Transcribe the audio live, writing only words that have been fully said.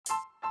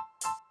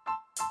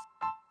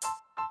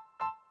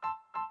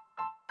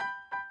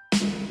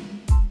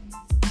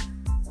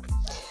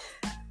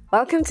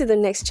Welcome to the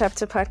Next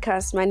Chapter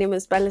podcast. My name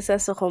is Balisa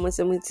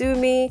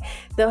Sokhomozumuzumi,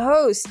 the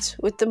host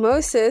with the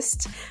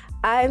mostest.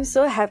 I'm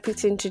so happy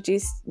to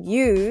introduce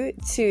you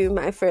to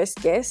my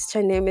first guest.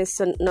 Her name is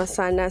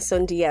Nosana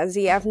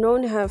Sondiazi. I've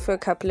known her for a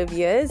couple of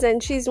years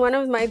and she's one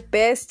of my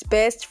best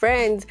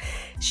friends.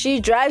 She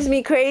drives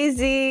me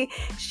crazy.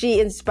 She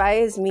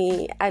inspires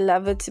me. I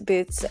love her to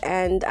bits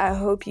and I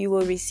hope you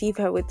will receive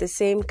her with the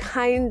same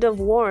kind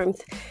of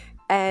warmth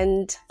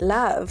and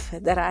love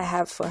that I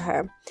have for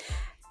her.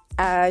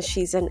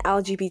 She's an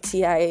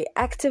LGBTI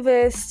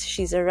activist.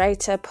 She's a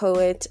writer,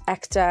 poet,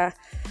 actor.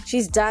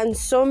 She's done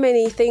so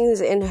many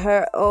things in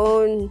her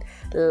own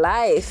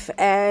life.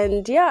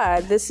 And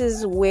this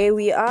is where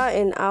we are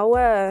in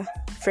our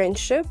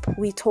friendship.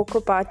 We talk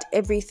about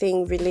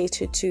everything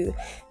related to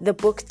the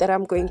book that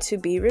I'm going to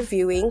be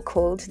reviewing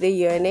called The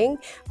Yearning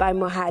by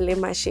Mohale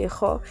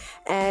Mashego.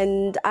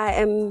 And I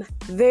am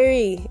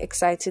very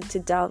excited to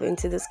delve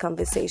into this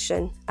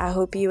conversation. I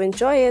hope you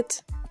enjoy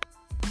it.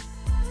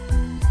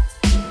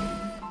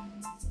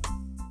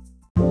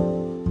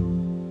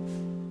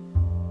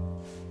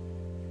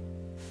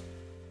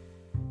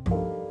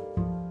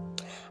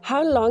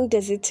 How long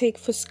does it take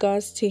for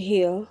scars to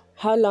heal?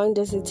 How long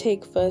does it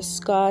take for a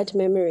scarred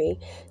memory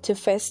to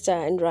fester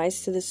and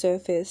rise to the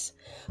surface?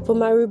 For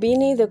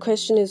Marubeni, the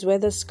question is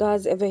whether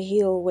scars ever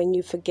heal when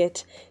you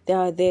forget they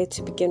are there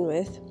to begin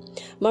with.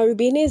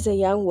 Marubeni is a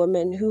young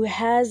woman who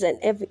has an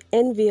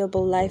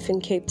enviable life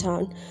in Cape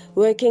Town,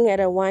 working at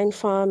a wine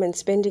farm and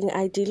spending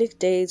idyllic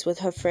days with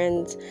her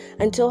friends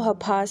until her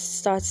past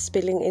starts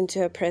spilling into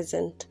her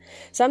present.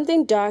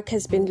 Something dark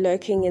has been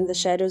lurking in the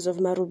shadows of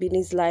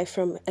Marubeni's life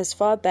from as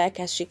far back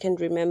as she can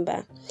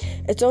remember.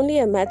 It's only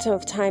a matter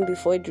of time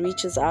before it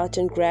reaches out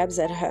and grabs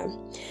at her.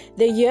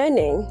 The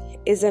Yearning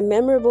is a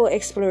memorable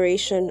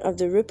exploration of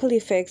the ripple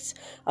effects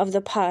of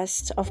the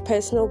past, of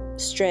personal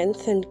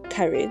strength and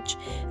courage,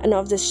 and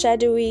of the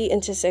shadowy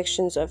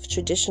intersections of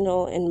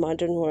traditional and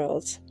modern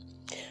worlds.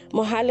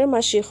 Mohale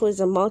Mashego is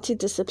a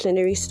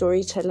multidisciplinary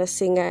storyteller,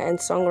 singer, and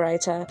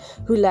songwriter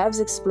who loves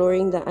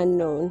exploring the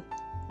unknown.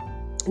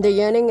 The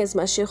Yearning is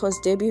Mashego's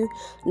debut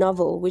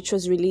novel, which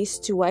was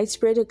released to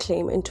widespread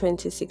acclaim in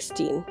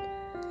 2016.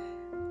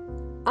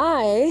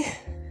 I,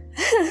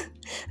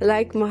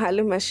 like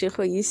Mohale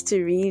Mashego, used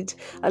to read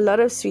a lot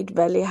of Sweet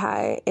Valley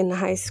High in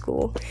high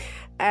school.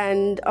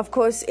 And of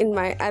course, in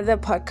my other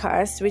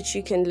podcast, which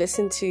you can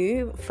listen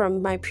to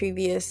from my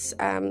previous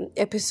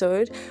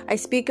episode, I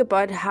speak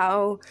about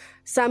how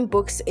some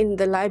books in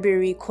the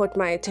library caught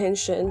my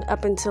attention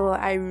up until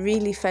I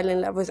really fell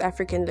in love with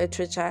African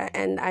literature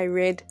and I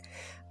read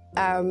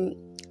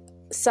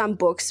some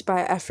books by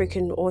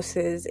African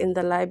authors in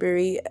the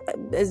library,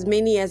 as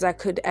many as I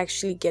could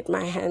actually get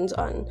my hands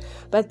on.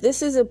 But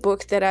this is a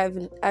book that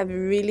I've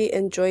really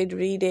enjoyed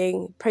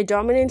reading,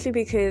 predominantly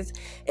because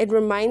it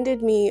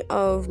reminded me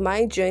of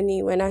my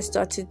journey when I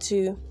started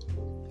to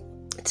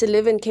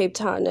live in Cape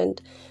Town and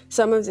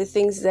some of the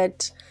things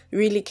that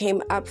really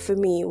came up for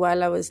me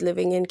while I was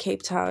living in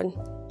Cape Town.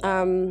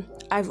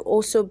 I've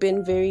also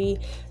been very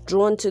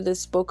drawn to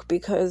this book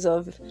because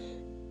of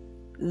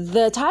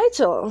the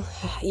title.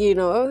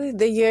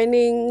 The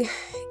Yearning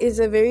is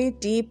a very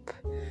deep,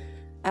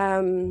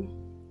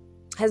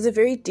 has a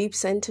very deep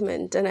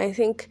sentiment. And I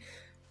think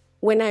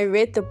when I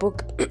read the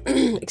book,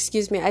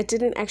 I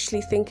didn't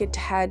actually think it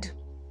had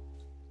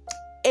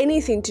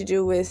anything to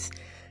do with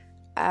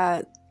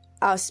our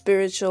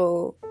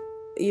spiritual,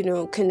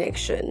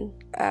 connection.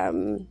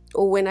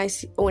 Or when I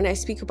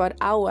speak about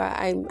our,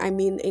 I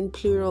mean in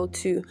plural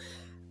to,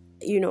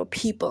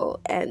 people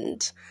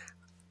and,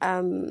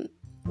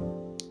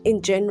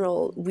 in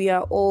general, we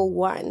are all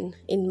one,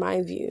 in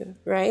my view,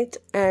 right?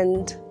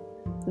 And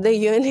The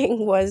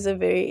Yearning was a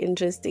very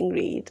interesting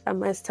read, I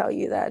must tell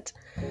you that.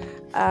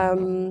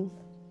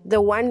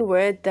 The one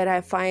word that I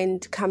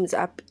find comes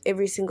up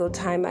every single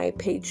time I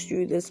page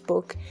through this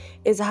book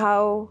is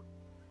how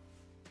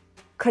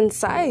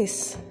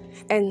concise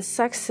and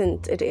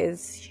succinct it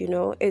is,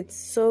 It's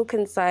so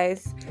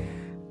concise.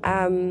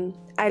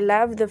 I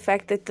love the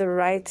fact that the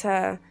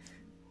writer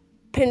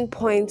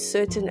pinpoint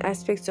certain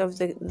aspects of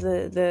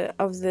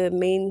the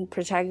main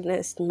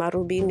protagonist,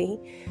 Marubeni,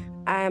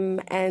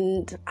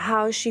 and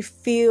how she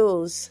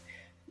feels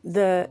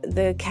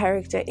the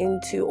character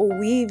into, or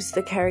weaves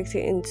the character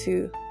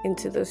into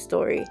the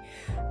story.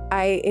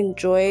 I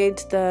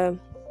enjoyed the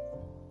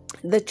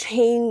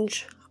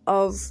change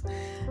of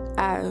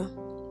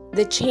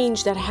the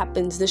change that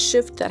happens, the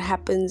shift that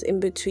happens in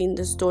between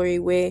the story,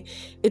 where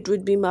it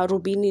would be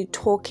Marubeni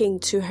talking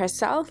to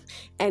herself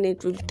and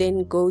it would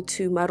then go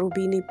to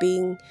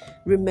Marubeni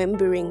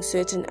remembering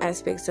certain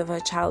aspects of her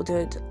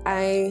childhood.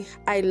 I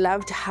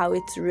loved how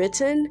it's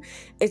written.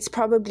 It's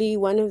probably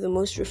one of the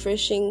most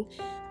refreshing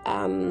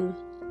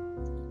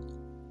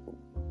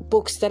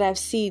books that I've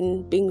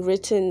seen being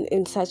written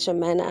in such a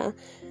manner,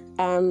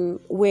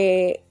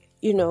 where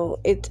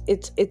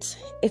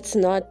it's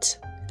not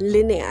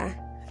linear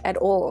at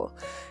all.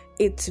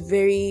 It's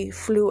very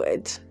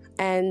fluid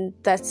And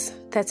that's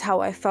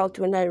how I felt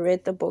when I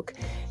read the book.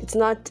 It's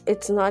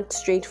not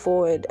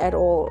straightforward at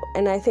all.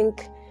 And I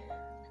think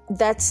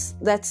that's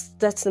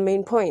the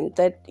main point,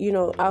 that, you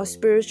know, our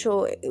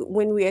spiritual,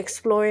 when we're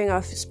exploring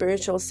our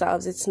spiritual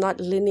selves, it's not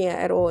linear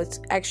at all. It's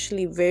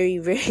actually very,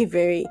 very,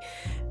 very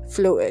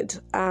fluid.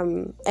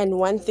 And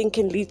one thing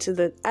can lead to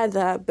the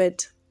other,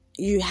 but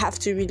you have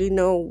to really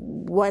know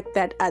what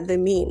that other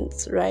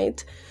means,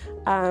 right?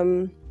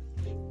 I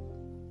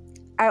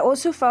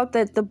also felt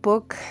that the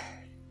book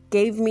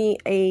gave me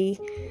a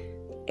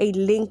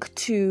link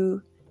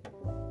to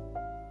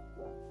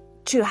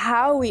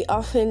how we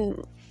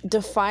often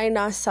define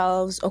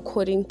ourselves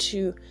according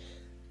to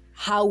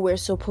how we're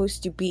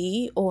supposed to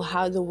be or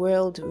how the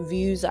world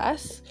views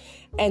us.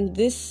 And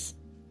this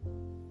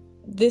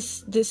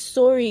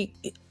story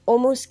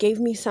almost gave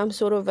me some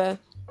sort of a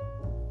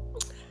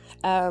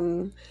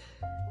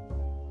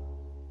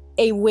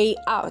way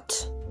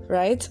out,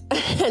 right?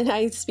 And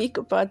I speak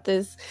about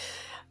this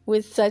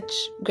with such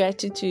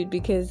gratitude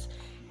because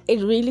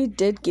it really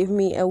did give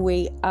me a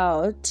way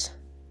out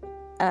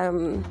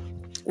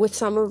with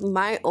some of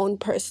my own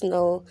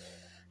personal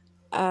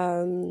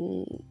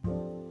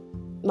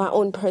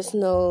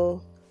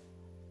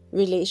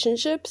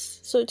relationships,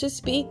 so to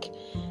speak.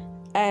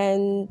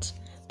 And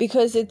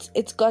because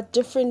it's got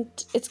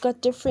different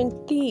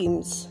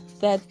themes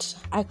that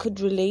I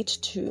could relate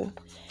to.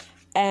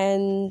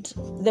 And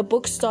the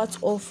book starts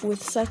off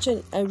with such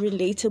a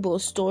relatable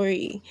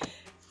story,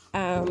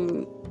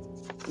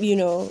 you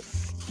know,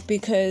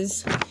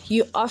 because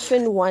you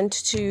often want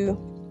to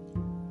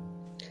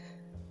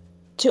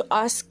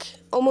ask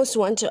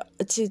Marubeni,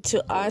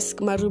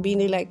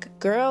 like,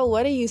 girl,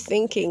 what are you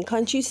thinking?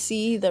 Can't you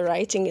see the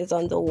writing is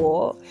on the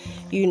wall?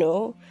 You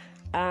know,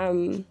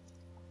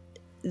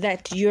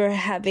 that you're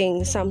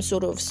having some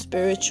sort of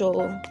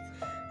spiritual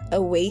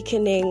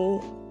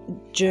awakening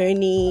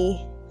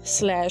journey /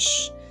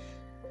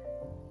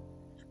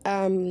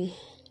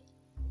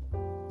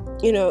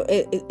 you know,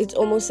 it's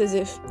almost as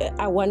if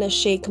I want to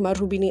shake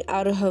Marubeni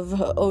out of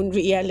her own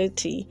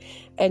reality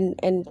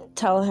and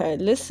tell her,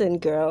 listen,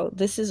 girl,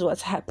 this is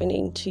what's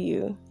happening to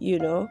you, you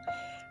know.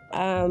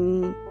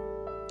 And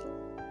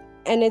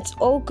it's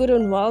all good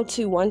and well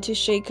to want to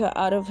shake her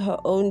out of her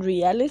own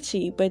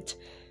reality, but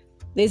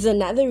there's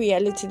another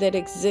reality that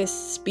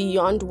exists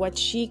beyond what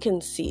she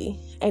can see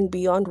and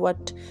beyond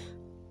what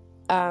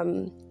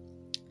her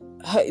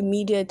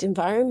immediate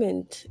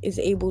environment is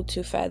able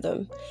to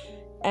fathom.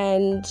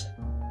 And,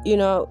 you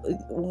know,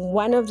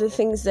 one of the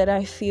things that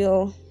I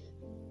feel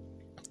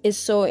is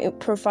so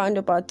profound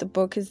about the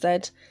book is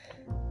that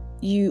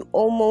you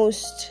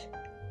almost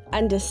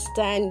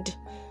understand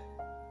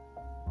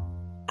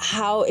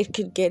how it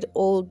could get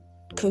all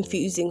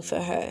confusing for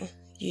her,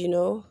 you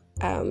know.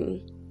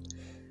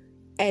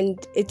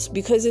 And it's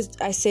because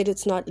I said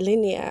it's not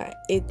linear.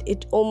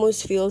 It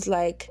almost feels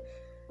like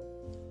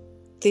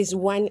there's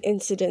one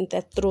incident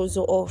that throws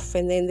her off,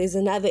 and then there's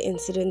another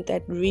incident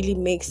that really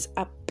makes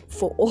up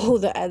for all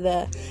the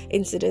other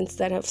incidents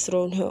that have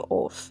thrown her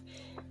off.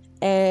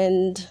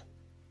 And,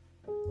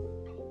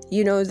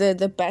 you know,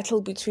 the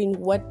battle between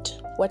what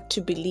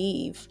to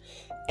believe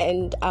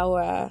and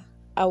our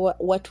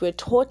what we're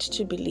taught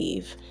to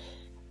believe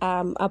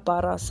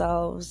about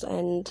ourselves.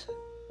 And,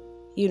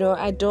 you know,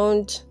 I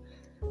don't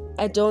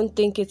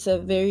think it's a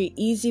very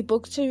easy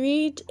book to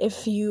read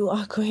if you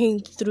are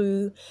going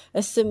through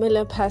a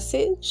similar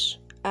passage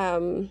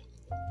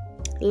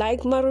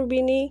like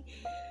Marubeni.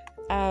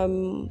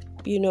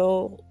 You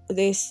know,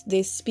 they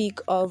speak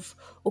of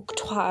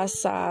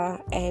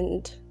uktwasa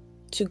and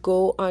to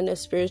go on a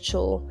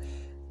spiritual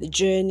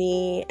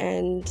journey,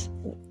 and,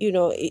 you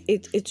know,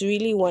 it's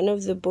really one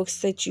of the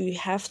books that you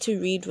have to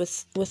read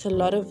with a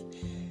lot of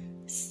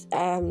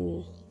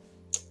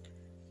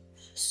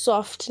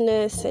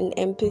softness and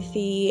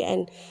empathy,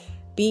 and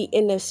be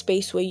in a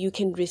space where you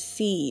can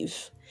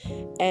receive.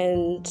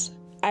 And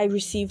I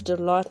received a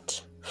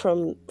lot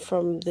from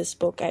this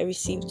book. I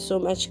received so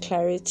much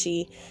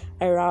clarity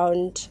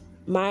around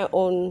my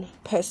own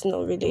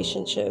personal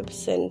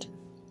relationships, and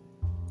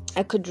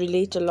I could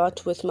relate a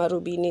lot with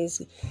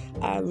Marubeni's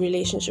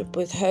relationship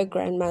with her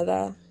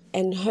grandmother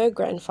and her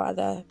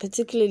grandfather,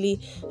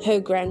 particularly her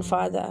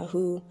grandfather,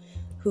 who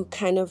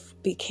kind of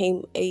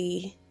became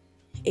a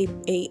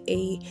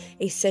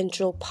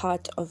central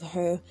part of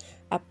her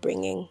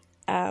upbringing.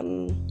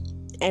 And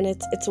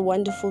it's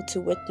wonderful to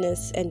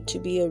witness and to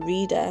be a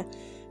reader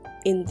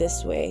in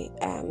this way,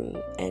 and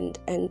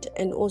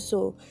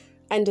also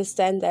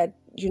understand that,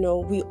 you know,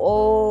 we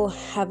all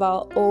have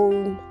our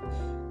own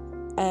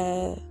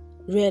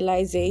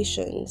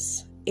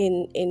realizations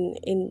in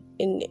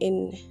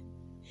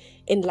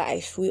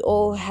life. We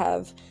all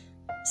have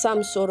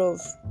some sort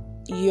of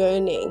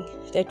yearning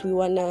that we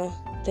wanna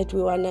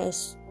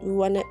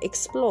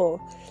explore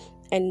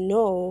and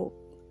know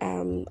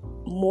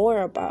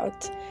more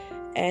about.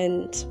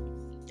 And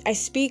I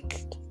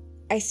speak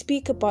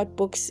about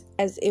books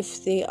as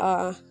if they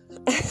are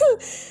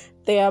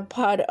they are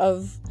part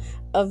of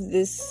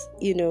this,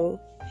 you know,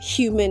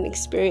 human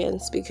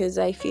experience, because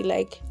I feel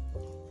like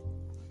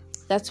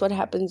that's what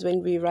happens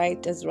when we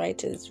write as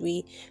writers.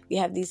 We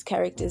have these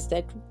characters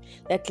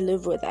that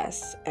live with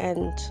us,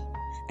 and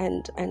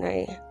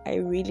I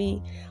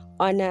really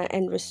honor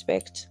and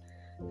respect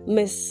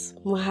Miss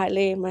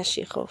Mohale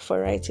Mashego for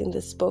writing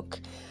this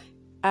book.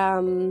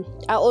 I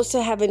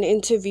also have an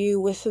interview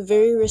with a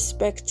very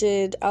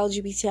respected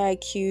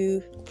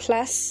LGBTIQ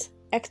plus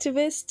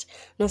activist,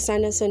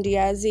 Nosana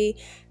Sondiazi,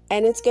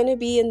 and it's going to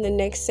be in the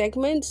next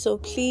segment. So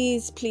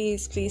please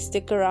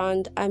stick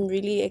around. I'm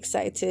really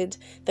excited.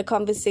 The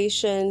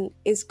conversation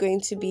is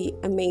going to be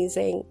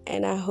amazing,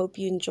 and I hope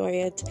you enjoy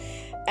it.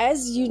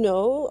 As you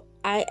know,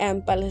 I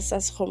am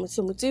Palesas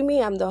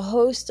Khomotsomutsumi. I'm the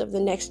host of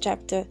the Next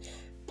Chapter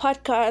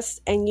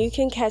podcast, and you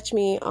can catch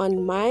me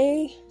on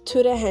my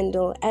Twitter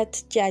handle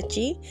at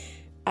Jaji,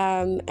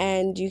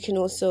 and you can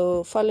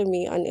also follow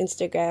me on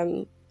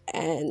Instagram,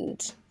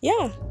 and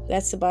yeah,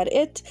 that's about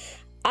it.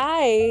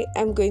 I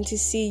am going to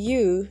see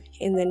you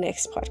in the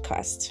next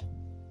podcast.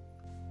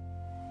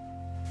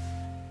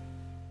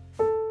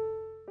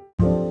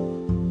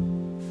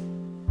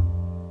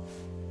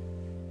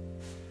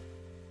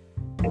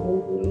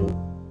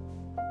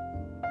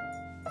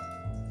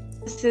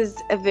 This is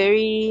a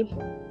very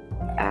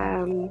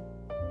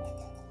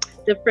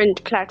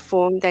different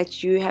platform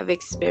that you have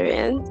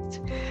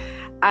experienced.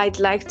 I'd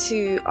like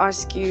to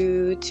ask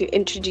you to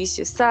introduce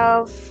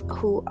yourself.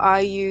 Who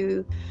are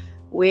you?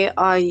 Where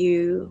are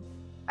you?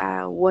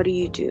 What do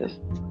you do?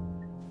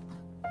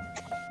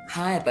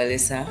 Hi,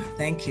 Balisa.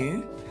 Thank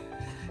you.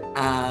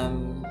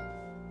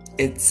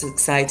 It's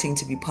exciting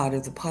to be part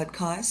of the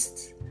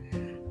podcast.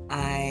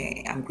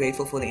 I am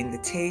grateful for the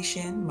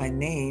invitation. My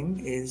name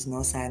is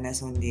Nosana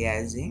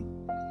Sondiazi.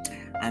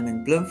 I'm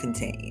in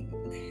Bloemfontein.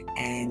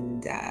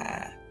 And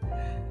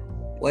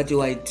what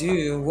do I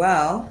do?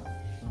 Well,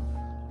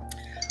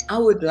 I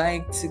would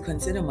like to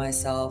consider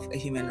myself a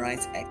human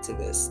rights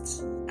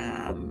activist.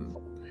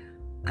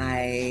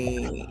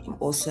 I am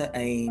also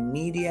a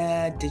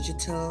media,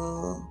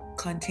 digital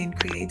content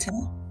creator.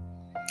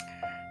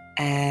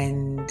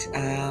 And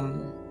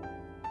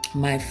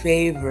my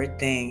favorite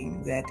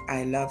thing that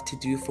I love to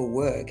do for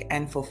work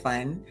and for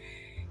fun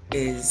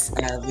is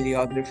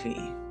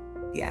videography.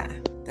 Yeah,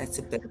 that's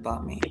a bit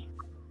about me.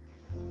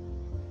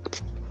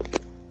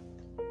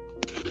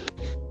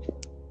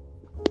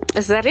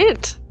 Is that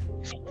it?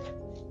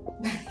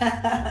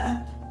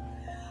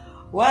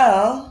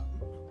 Well,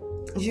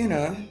 you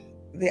know,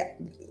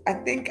 I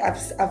think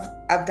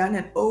I've done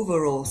an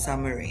overall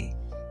summary.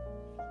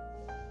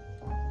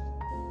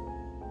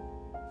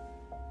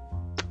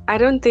 I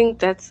don't think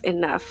that's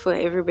enough for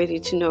everybody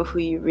to know who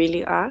you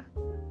really are.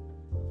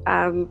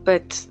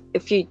 But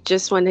if you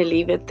just want to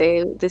leave it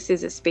there, this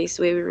is a space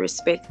where we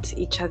respect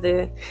each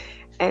other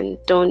and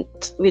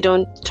we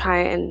don't try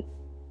and,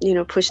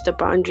 push the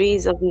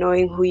boundaries of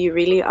knowing who you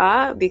really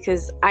are,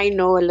 because I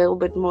know a little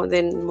bit more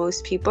than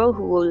most people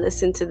who will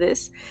listen to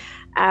this.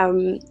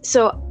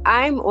 So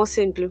I'm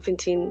also in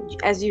Bloemfontein.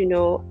 As you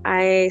know,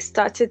 I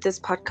started this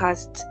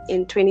podcast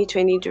in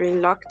 2020 during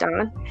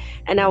lockdown,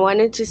 and I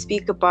wanted to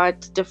speak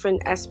about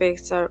different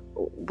aspects of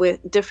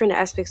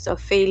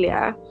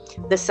failure,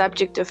 the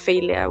subject of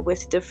failure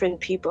with different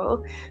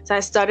people. So I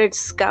started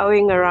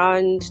scouring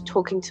around,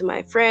 talking to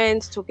my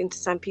friends, talking to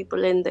some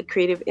people in the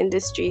creative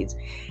industries.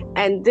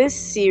 And this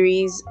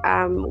series,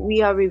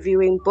 we are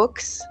reviewing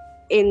books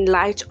in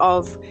light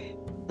of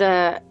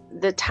the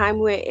time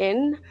we're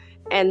in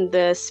and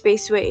the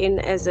space we're in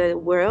as a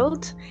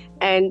world.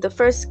 And the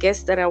first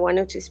guest that I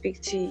wanted to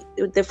speak to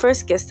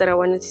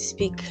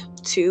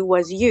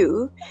was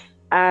you,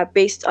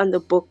 based on the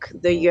book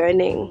The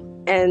Yearning.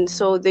 And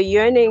so The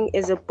Yearning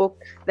is a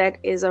book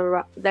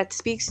that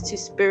speaks to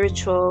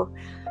spiritual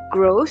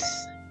growth,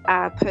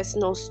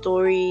 personal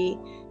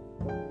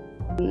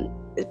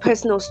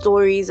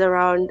stories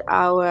around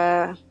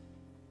our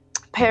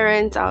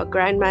parents, our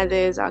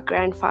grandmothers, our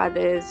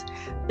grandfathers,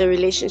 the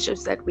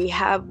relationships that we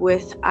have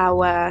with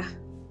our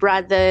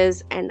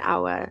brothers and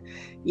our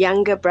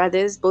younger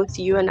brothers. Both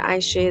you and I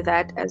share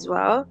that as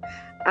well.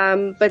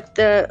 But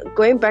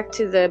going back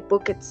to the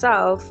book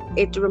itself,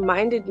 it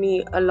reminded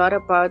me a lot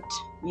about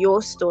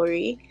your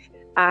story,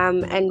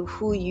 and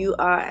who you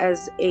are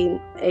as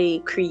a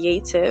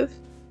creative.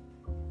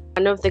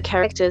 One of the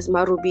characters,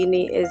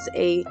 Marubini, is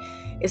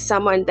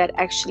someone that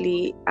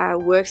actually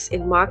works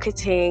in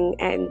marketing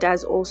and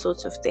does all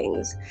sorts of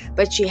things,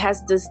 but she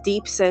has this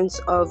deep sense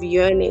of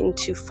yearning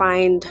to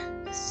find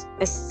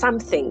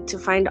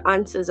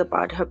answers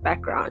about her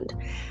background.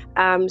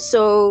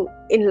 So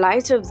in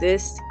light of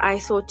this, I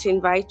thought to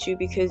invite you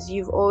because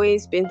you've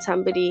always been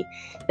somebody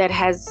that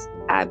has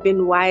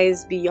been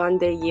wise beyond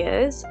their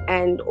years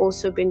and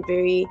also been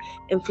very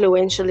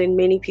influential in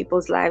many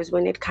people's lives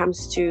when it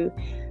comes to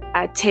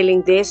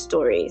telling their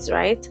stories,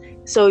 right?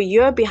 So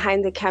you're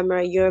behind the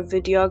camera, you're a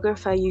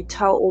videographer, you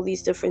tell all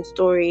these different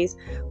stories.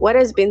 What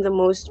has been the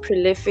most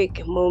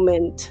prolific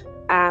moment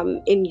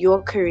in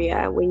your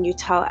career when you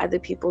tell other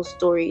people's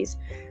stories?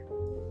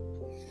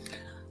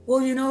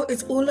 Well,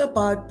 it's all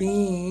about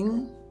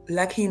being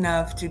lucky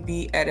enough to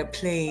be at a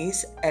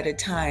place at a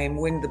time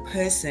when the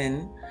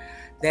person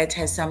that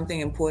has something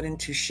important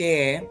to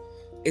share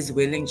is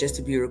willing just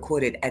to be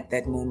recorded at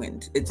that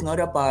moment. It's not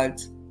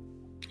about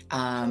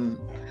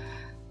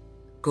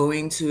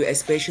going to a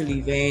special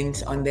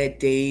event on that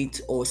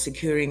date or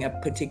securing a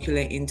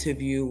particular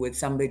interview with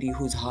somebody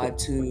who's hard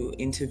to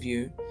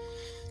interview.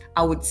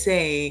 I would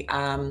say,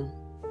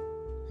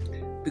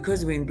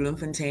 because we're in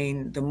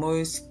Bloemfontein, the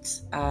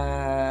most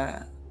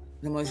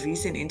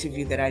recent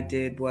interview that I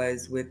did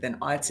was with an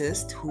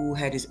artist who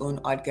had his own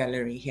art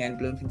gallery here in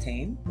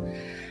Bloemfontein,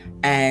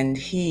 and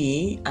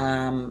he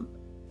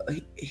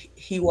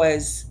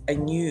was a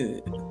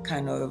new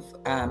kind of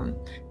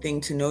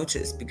thing to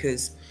notice,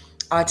 because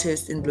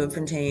artists in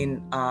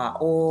Bloemfontein are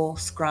all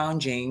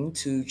scrounging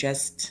to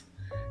just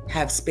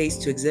have space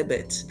to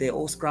exhibit. They're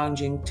all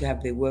scrounging to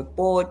have their work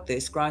bought. They're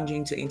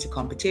scrounging to enter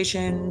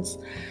competitions.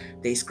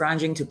 They're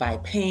scrounging to buy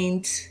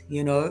paint,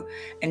 you know.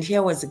 And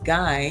here was a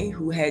guy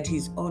who had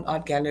his own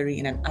art gallery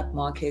in an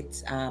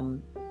upmarket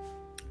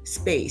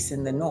space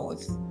in the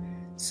north.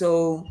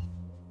 So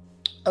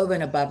over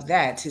and above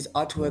that, his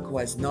artwork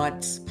was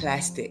not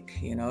plastic,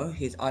 you know.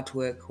 His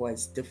artwork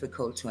was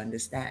difficult to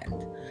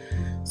understand.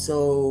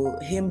 So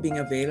him being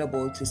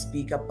available to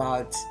speak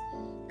about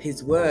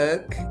his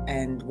work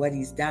and what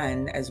he's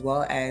done, as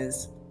well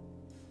as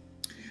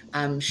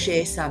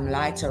share some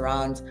light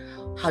around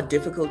how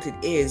difficult it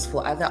is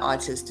for other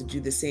artists to do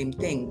the same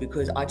thing,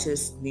 because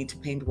artists need to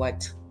paint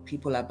what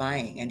people are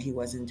buying, and he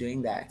wasn't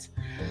doing that.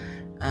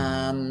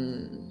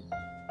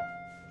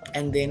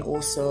 And then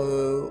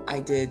also I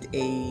did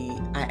a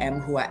I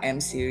Am Who I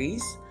Am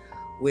series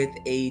with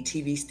a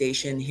TV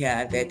station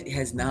here that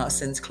has now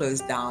since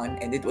closed down,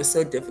 and it was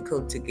so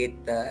difficult to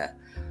get the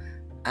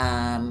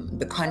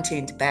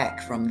content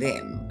back from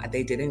them.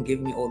 They didn't give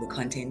me all the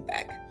content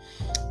back,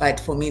 but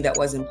for me that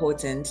was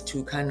important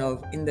to kind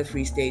of, in the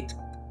Free State,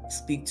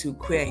 speak to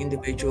queer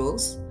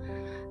individuals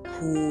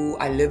who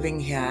are living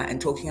here and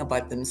talking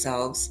about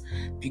themselves,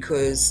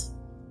 because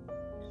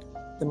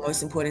the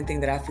most important thing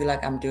that I feel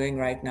like I'm doing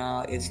right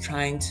now is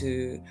trying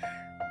to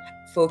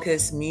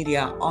focus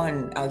media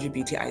on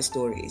LGBTI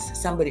stories.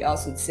 Somebody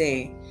else would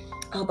say,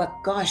 oh, but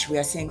gosh, we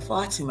are seeing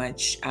far too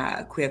much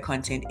queer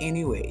content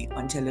anyway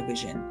on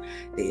television.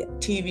 There are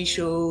TV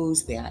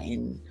shows, there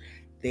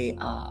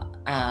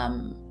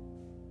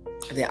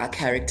are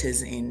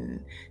characters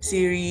in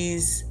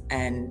series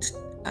and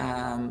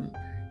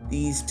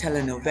these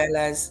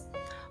telenovelas.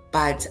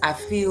 But I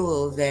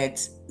feel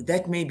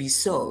that may be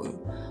so,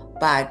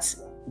 but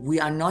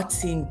we are not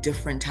seeing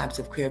different types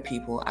of queer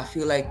people. I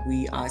feel like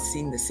we are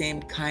seeing the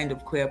same kind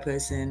of queer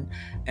person,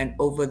 an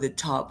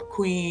over-the-top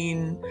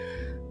queen,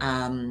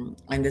 and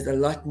there's a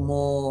lot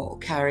more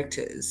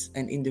characters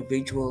and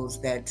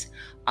individuals that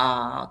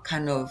are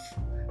kind of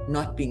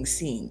not being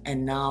seen.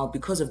 And now,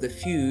 because of the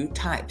few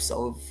types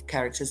of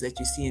characters that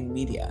you see in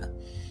media,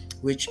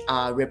 which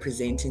are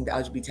representing the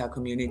LGBTI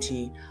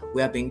community,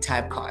 we are being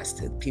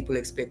typecast. People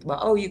expect, well,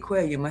 oh, you're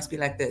queer, you must be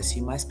like this,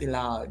 you must be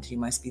loud, you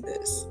must be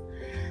this.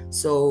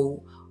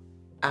 So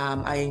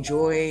I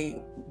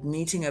enjoy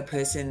meeting a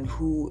person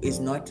who is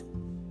not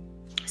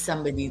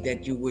somebody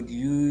that you would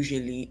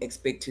usually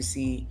expect to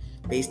see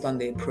based on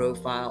their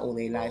profile or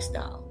their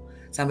lifestyle,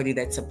 somebody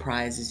that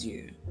surprises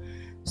you.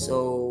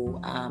 So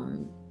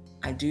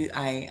I do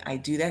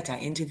that. I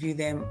interview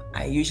them.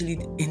 I usually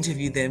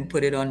interview them,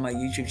 put it on my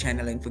YouTube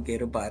channel and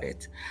forget about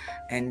it.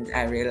 And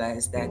I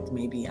realized that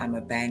maybe I'm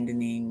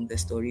abandoning the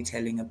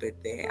storytelling a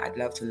bit there. I'd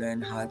love to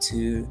learn how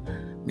to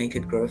make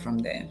it grow from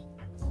there.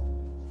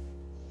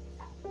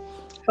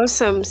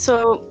 Awesome.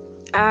 So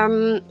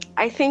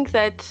I think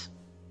that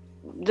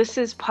this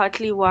is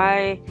partly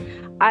why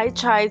I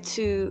try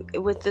to,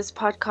 with this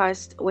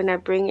podcast, when I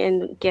bring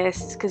in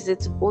guests, because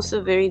it's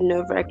also very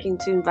nerve-wracking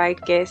to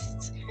invite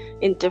guests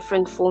in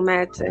different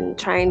formats and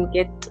try and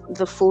get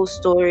the full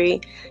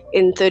story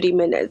in 30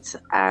 minutes.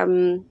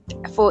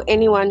 For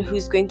anyone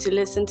who's going to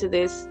listen to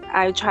this,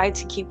 I try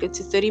to keep it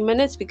to 30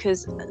 minutes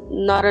because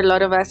not a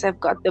lot of us have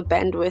got the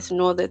bandwidth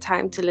nor the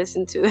time to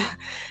listen to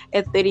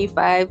a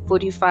 35,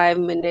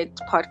 45-minute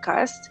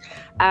podcast.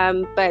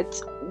 But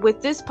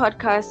with this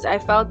podcast, I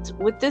felt,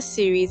 with this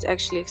series, I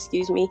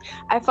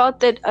felt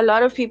that a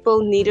lot of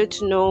people needed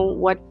to know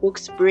what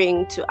books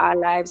bring to our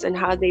lives and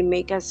how they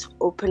make us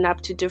open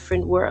up to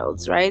different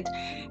worlds, right?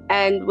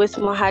 And with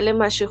Mohale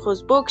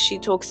Mashiko's book, she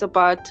talks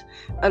about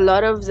a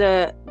lot of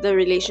the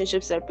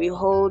relationships that we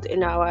hold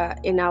in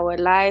our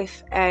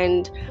life.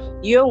 And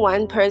you're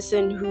one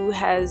person who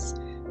has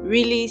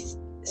really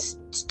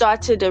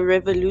started a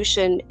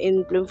revolution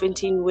in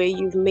Bloemfontein where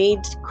you've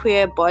made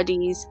queer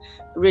bodies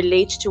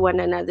relate to one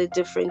another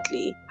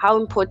differently. How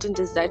important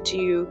is that to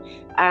you?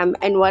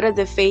 And what are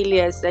the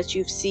failures that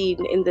you've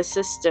seen in the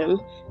system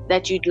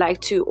that you'd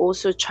like to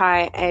also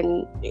try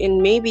and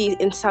maybe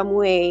in some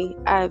way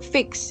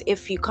fix?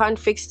 If you can't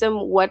fix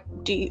them, what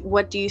do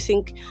you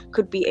think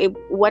could be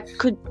what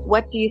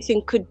do you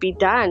think could be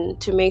done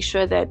to make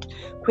sure that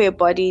queer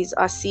bodies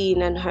are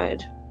seen and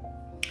heard?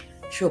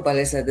 Sure,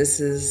 Palesa, this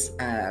is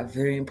a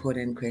very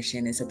important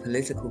question. It's a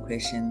political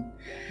question.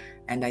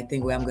 And I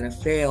think where I'm going to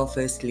fail,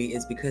 firstly,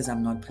 is because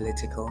I'm not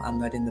political. I'm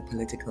not in the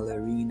political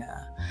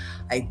arena.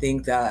 I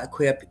think that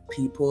queer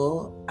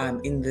people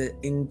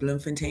in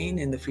Bloemfontein,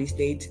 in the Free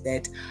State,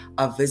 that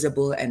are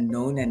visible and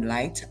known and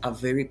liked are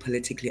very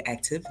politically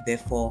active.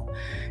 Therefore,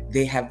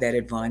 they have that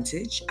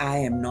advantage. I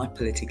am not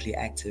politically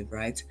active,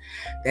 right?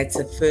 That's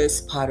the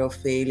first part of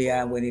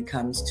failure when it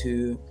comes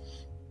to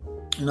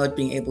not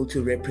being able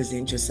to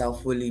represent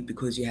yourself fully,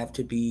 because you have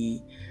to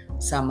be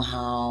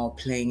somehow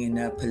playing in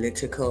a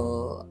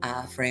political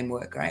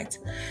framework, right?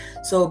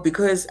 So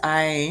because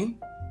I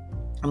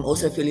am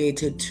also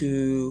affiliated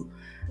to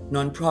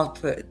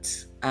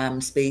non-profit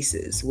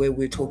spaces where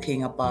we're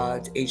talking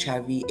about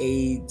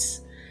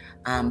HIV/AIDS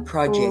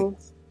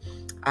projects,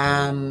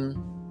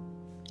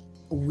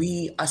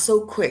 we are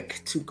so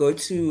quick to go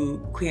to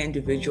queer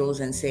individuals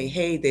and say,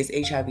 hey, there's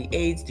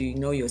HIV/AIDS, do you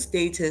know your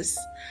status?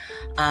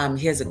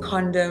 Here's a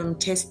condom,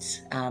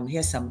 test,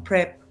 here's some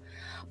PrEP.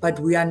 But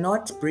we are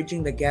not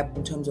bridging the gap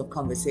in terms of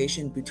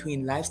conversation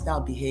between lifestyle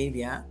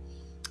behavior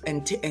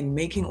and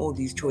making all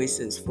these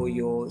choices for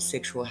your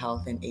sexual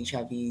health and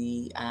HIV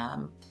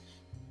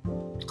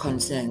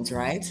concerns,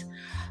 right?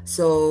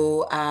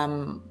 So,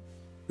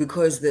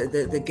 because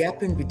the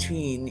gap in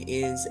between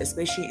is,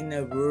 especially in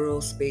a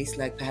rural space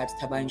like perhaps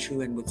Thaba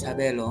Nchu and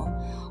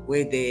Botshabelo,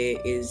 where there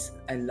is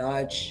a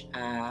large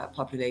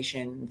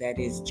population that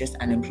is just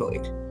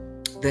unemployed.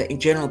 The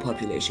general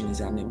population is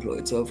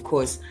unemployed. So of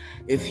course,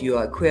 if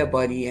you're a queer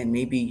body and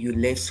maybe you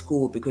left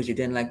school because you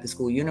didn't like the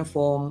school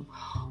uniform,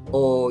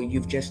 or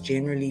you've just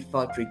generally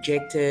felt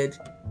rejected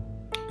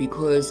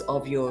because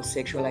of your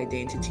sexual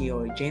identity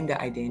or gender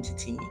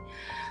identity,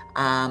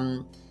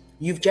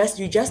 you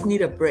just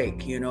need a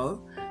break, you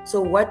know.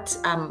 So what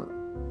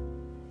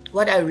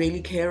I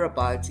really care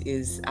about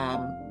is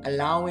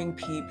allowing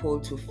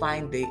people to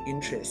find their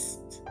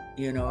interest,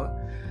 you know.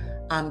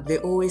 They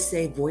always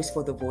say voice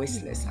for the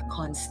voiceless. I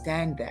can't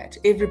stand that.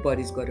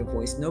 Everybody's got a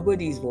voice.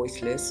 Nobody's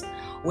voiceless.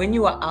 When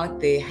you are out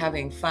there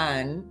having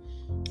fun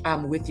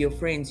with your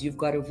friends, you've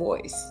got a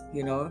voice,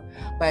 you know.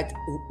 But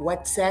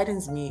what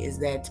saddens me is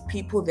that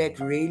people that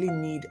really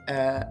need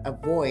a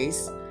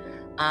voice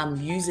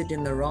use it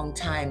in the wrong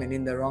time and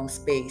in the wrong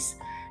space.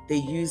 They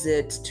use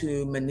it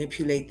to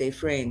manipulate their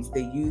friends.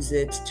 They use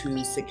it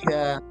to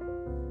secure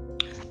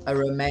a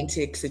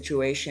romantic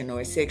situation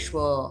or a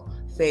sexual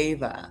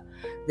favor.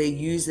 They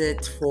use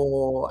it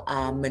for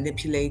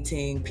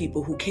manipulating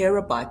people who care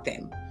about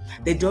them.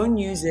 They don't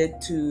use it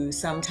to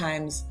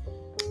sometimes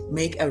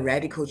make a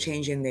radical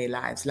change in their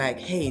lives. Like,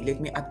 hey,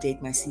 let me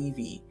update my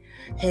CV.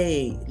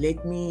 Hey,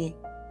 let me,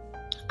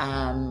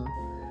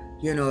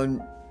 you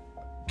know,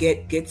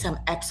 get some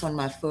apps on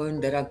my phone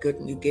that are good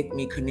to get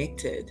me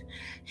connected.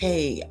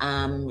 Hey,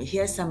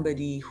 here's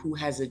somebody who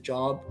has a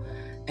job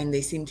and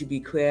they seem to be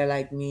queer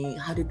like me.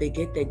 How did they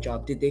get that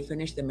job? Did they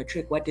finish the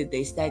matric? What did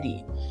they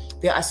study?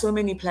 There are so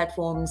many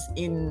platforms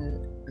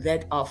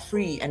that are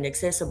free and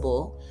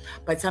accessible,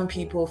 but some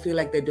people feel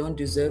like they don't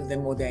deserve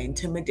them, or they're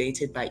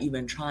intimidated by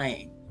even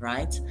trying,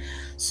 right?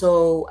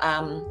 So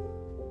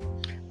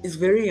it's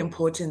very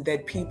important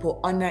that people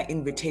honor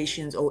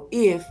invitations, or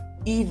if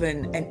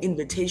even an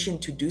invitation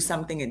to do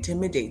something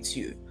intimidates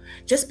you,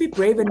 just be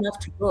brave enough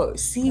to go.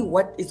 See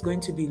what is going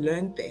to be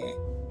learned there,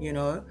 you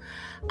know.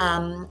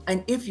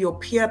 And if your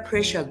peer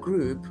pressure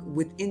group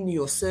within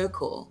your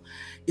circle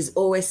is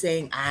always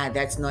saying,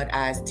 that's not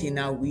us,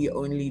 Tina, we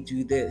only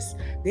do this,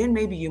 then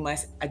maybe you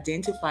must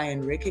identify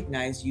and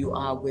recognize you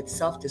are with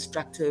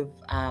self-destructive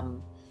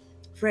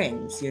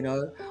friends, you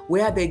know.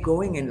 Where are they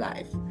going in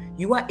life?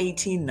 You are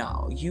 18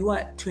 now, you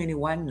are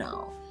 21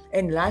 now,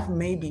 and life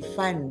may be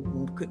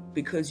fun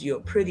because you're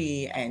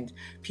pretty and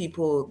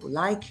people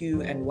like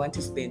you and want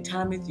to spend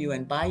time with you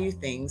and buy you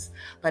things,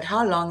 but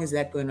how long is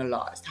that going to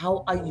last?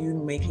 How are you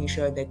making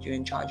sure that you're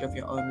in charge of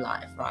your own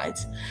life, right?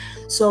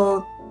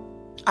 So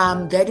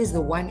that is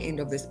the one end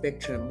of the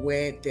spectrum,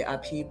 where there are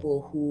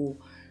people who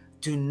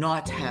do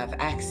not have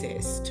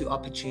access to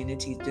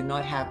opportunities, do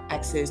not have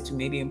access to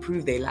maybe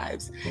improve their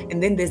lives.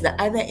 And then there's the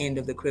other end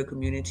of the queer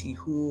community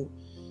who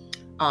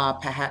are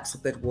perhaps a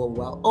bit more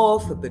well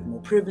off, a bit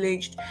more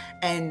privileged,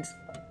 and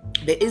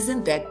there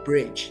isn't that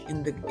bridge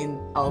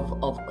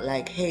of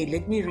like, hey,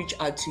 let me reach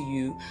out to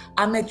you.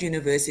 I'm at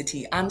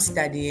university, I'm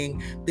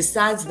studying,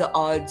 besides the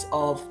odds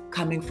of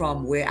coming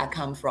from where I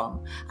come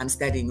from. I'm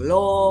studying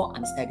law,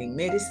 I'm studying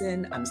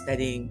medicine, I'm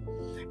studying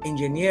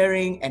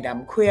engineering, and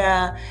I'm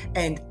queer,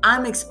 and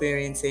I'm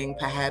experiencing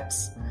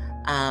perhaps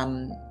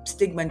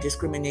stigma and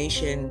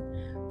discrimination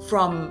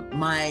from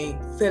my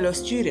fellow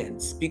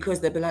students,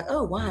 because they'll be like,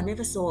 oh wow, I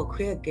never saw a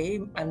queer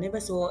gay, I never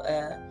saw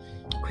a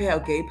queer or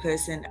gay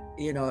person,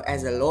 you know,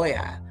 as a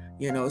lawyer,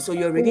 you know. So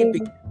you're already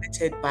being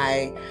limited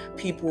by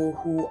people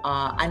who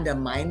are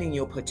undermining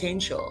your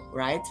potential,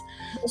 right?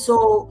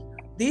 So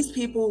these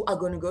people are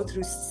going to go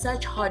through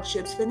such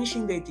hardships,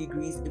 finishing their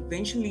degrees,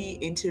 eventually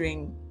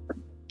entering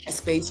a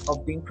space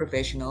of being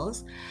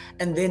professionals,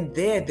 and then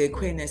their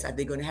queerness, are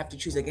they going to have to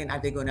choose again? Are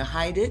they going to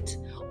hide it,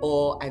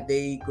 or are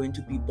they going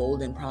to be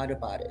bold and proud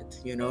about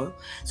it?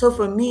 So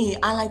for me,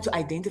 I like to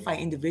identify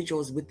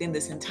individuals within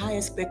this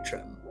entire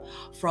spectrum,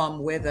 from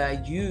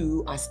whether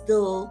you are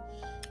still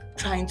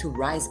trying to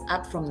rise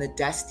up from the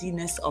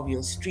dustiness of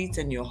your streets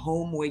and your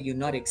home where you're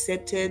not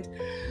accepted,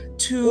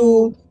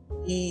 to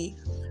be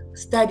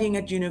studying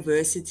at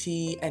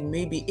university and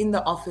maybe in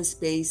the office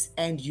space,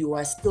 and you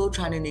are still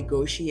trying to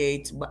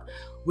negotiate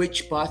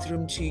which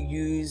bathroom to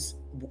use,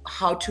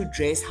 how to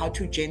dress, how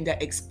to gender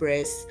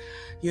express,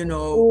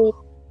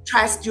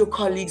 trust your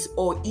colleagues,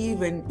 or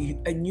even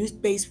a new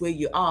space where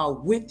you are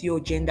with your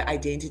gender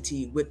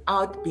identity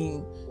without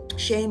being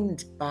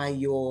shamed by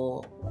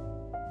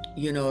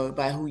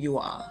by who you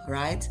are,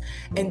 right?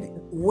 And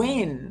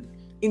when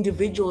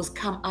individuals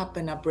come up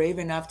and are brave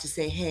enough to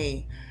say,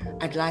 hey,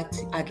 I'd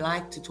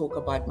like to talk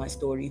about my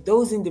story,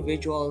 those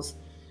individuals,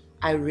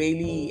 I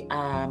really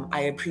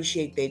I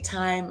appreciate their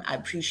time. I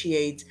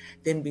appreciate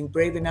them being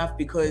brave enough,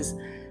 because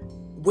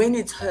when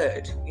it's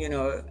heard,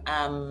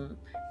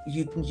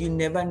 you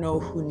never know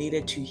who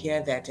needed to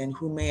hear that and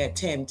who may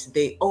attempt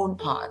their own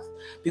path,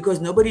 because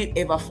nobody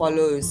ever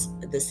follows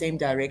the same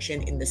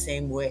direction in the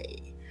same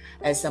way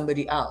as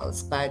somebody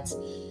else. But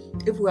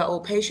if we're all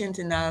patient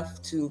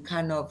enough to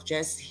kind of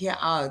just hear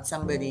out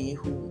somebody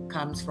who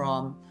comes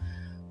from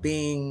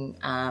being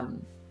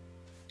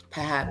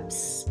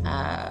perhaps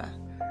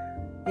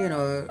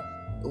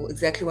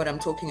exactly what I'm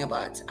talking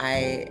about.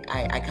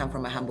 I come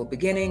from a humble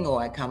beginning, or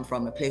I come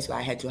from a place where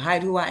I had to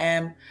hide who I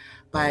am,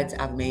 but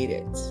I've made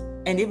it.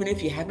 And even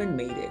if you haven't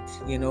made it,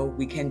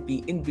 we can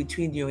be in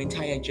between your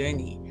entire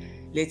journey.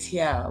 Let's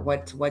hear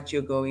what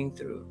you're going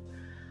through.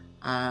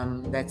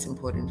 That's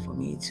important for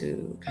me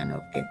to kind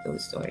of get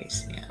those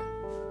stories. Yeah.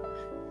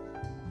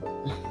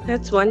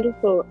 That's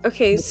wonderful.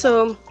 Okay,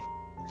 so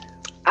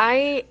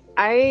I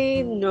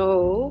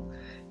know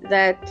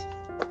that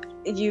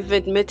you've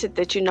admitted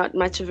that you're not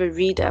much of a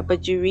reader,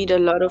 but you read a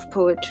lot of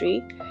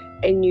poetry,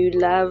 and you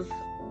love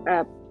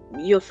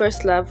your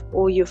first love,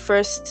 or your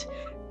first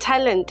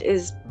talent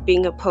is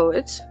being a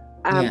poet,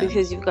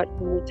 because you've got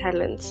many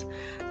talents.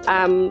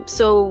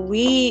 So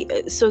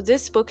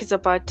this book is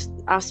about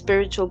our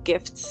spiritual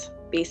gifts,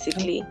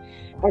 basically,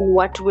 and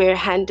what we're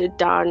handed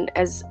down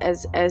as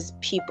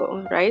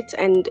people, right?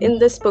 And in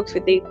this book,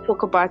 they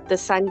talk about the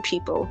Sun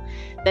people,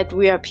 that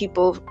we are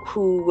people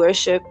who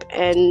worship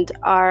and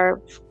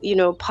are,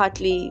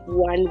 partly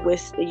one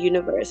with the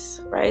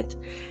universe, right?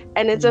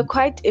 And it's a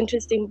quite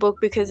interesting book,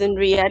 because in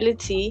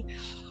reality,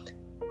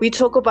 we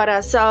talk about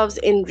ourselves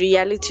in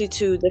reality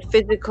to the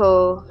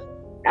physical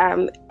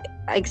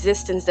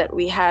existence that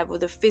we have, or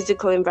the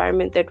physical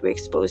environment that we're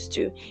exposed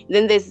to.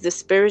 Then there's the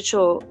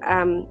spiritual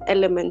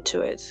element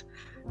to it.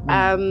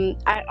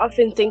 I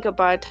often think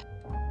about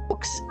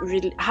books,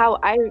 how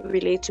I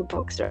relate to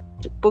books. Right?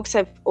 Books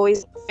have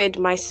always fed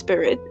my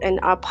spirit and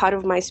are part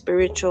of my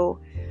spiritual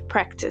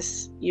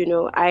practice.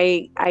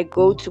 I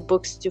go to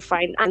books to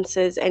find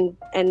answers,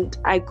 and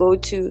I go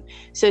to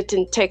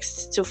certain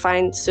texts to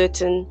find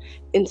certain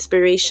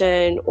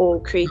inspiration or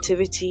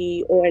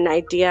creativity or an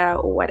idea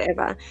or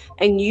whatever.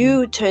 And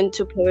you turn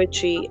to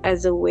poetry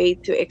as a way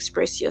to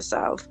express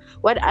yourself.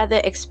 What other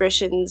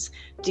expressions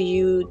do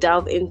you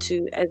delve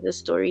into as a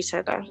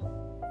storyteller?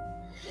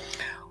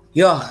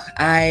 Yeah,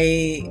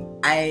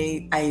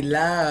 I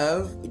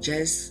love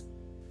just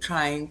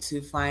trying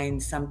to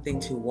find something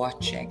to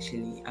watch.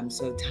 Actually, I'm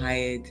so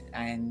tired,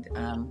 and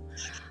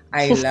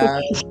I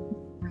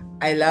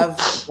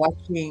love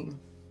watching.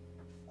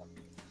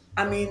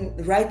 I mean,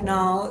 right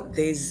now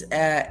there's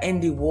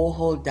Andy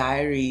Warhol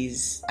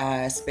Diaries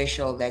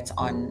special that's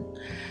on,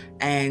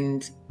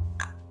 and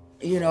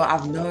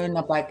I've known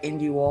about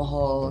Andy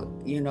Warhol,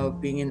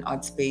 being in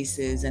art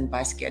spaces and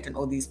Basquiat and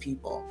all these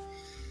people.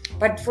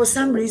 But for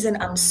some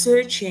reason, I'm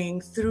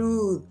searching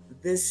through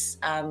this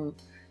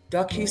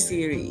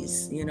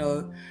docu-series,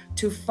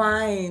 to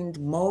find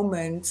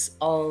moments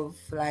of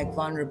like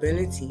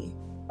vulnerability.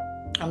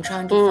 I'm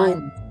trying to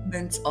find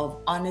moments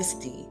of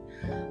honesty.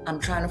 I'm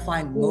trying to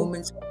find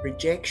moments of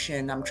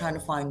rejection. I'm trying to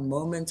find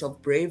moments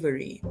of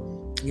bravery,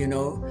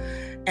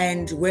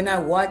 And when I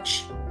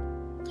watch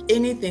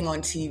anything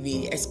on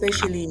TV,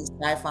 especially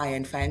sci-fi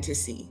and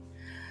fantasy,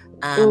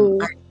 I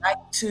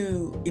like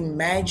to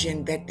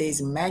imagine that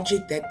there's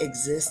magic that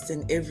exists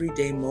in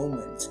everyday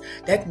moments.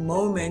 That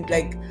moment,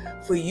 like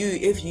for you,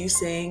 if you're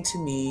saying to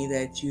me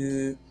that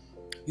you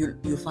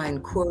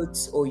find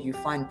quotes, or you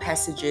find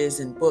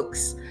passages in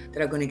books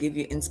that are going to give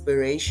you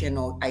inspiration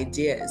or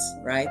ideas,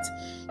 right?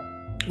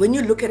 When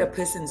you look at a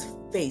person's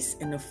face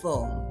in a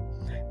film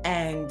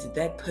and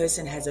that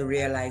person has a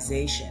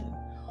realization,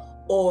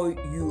 or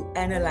you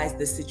analyze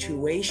the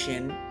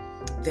situation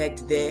that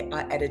they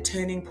are at a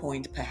turning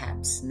point,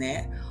 perhaps,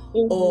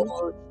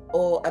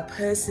 or a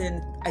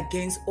person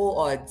against all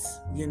odds,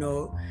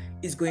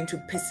 is going to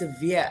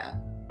persevere,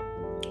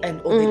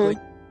 and or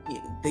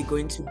they're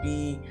going to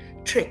be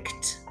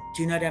tricked.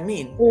 Do you know what I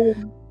mean?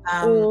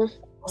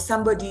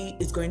 somebody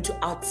is going to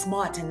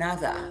outsmart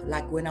another.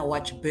 Like when I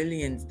watch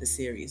Billions, the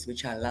series,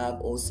 which I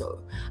love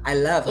also. I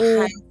love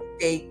high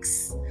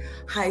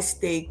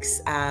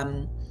stakes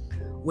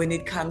when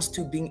it comes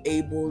to being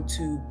able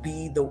to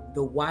be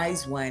the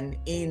wise one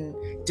in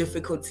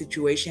difficult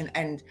situation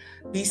and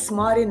be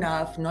smart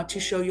enough not to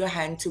show your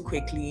hand too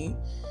quickly,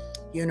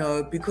 you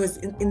know, because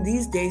in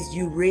these days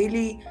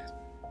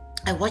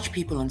I watch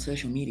people on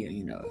social media,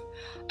 you know,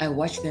 I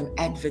watch them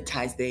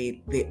advertise,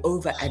 they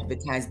over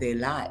advertise their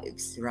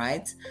lives,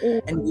 right?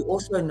 And we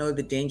also know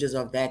the dangers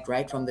of that,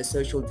 right? From the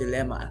social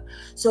dilemma.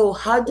 So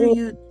how do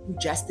you do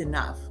just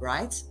enough,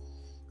 right?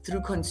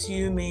 Through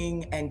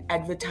consuming and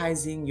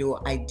advertising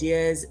your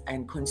ideas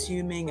and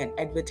consuming and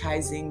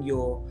advertising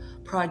your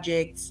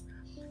projects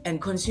and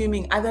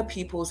consuming other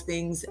people's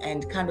things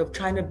and kind of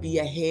trying to be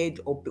ahead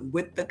or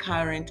with the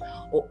current,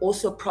 or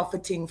also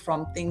profiting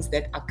from things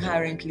that are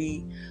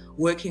currently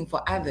working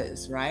for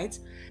others, right?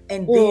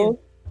 And then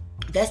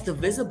that's the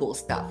visible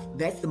stuff.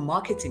 That's the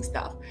marketing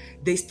stuff.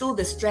 There's still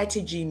the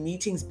strategy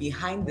meetings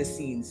behind the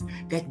scenes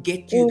that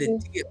get you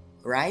the deal,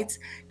 right?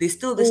 There's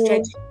still the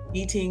strategy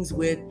meetings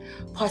with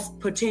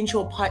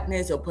potential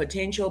partners or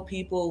potential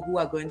people who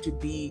are going to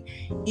be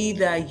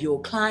either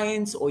your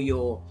clients or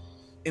your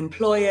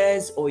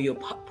employers or your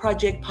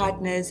project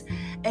partners,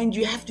 and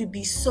you have to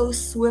be so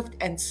swift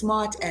and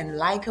smart and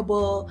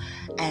likable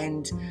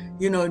and,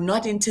 you know,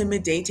 not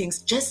intimidating,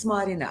 just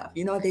smart enough.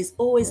 You know, there's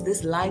always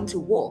this line to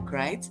walk,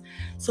 right?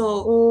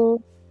 So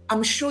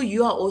I'm sure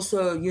you are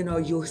also, you know,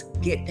 you'll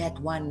get that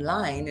one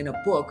line in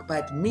a book,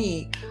 but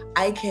me,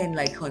 I can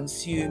like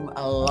consume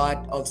a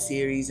lot of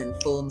series and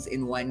films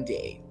in one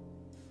day,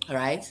 all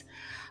right?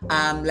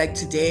 Like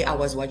today, I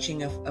was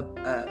watching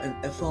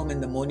a film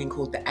in the morning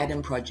called The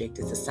Adam Project.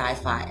 It's a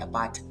sci-fi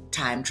about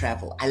time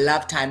travel. I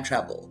love time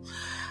travel.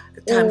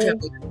 Time travel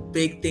is a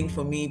big thing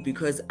for me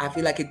because I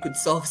feel like it could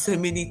solve so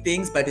many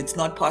things, but it's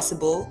not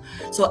possible.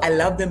 So I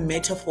love the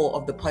metaphor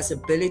of the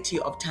possibility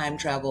of time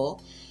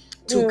travel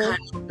to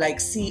kind of like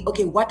see,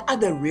 okay, what are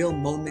the real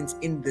moments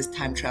in this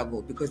time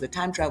travel? Because the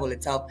time travel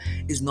itself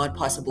is not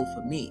possible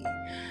for me.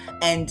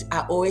 And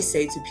I always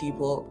say to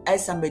people,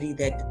 as somebody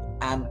that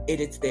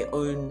edits their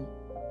own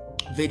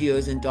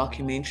videos and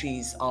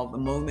documentaries of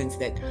moments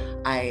that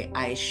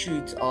I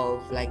shoot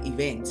of like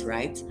events,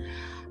 right?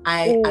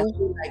 I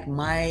feel like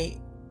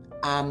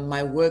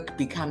my work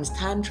becomes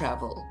time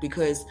travel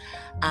because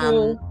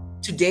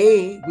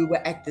today we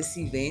were at this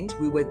event.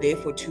 We were there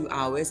for 2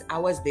 hours. I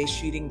was there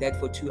shooting that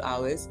for 2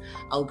 hours.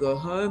 I'll go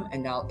home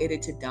and I'll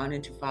edit it down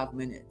into 5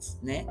 minutes.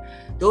 Ne?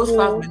 Those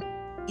 5 minutes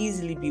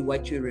easily be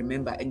what you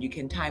remember, and you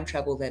can time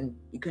travel them.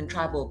 You can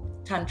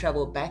time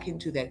travel back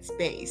into that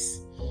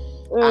space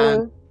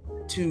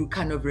to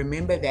kind of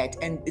remember that.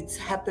 And it's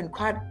happened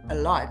quite a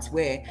lot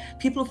where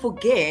people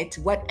forget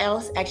what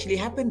else actually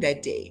happened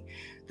that day.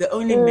 The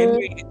only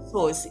memory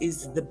source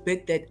is the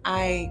bit that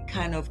I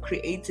kind of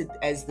created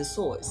as the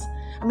source.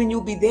 I mean,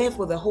 you'll be there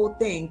for the whole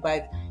thing,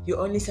 but you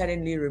only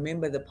suddenly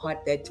remember the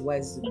part that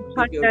was the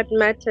part that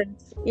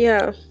matters.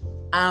 Yeah.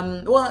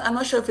 Well, I'm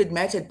not sure if it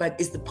mattered, but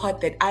it's the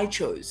part that I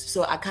chose.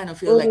 So I kind of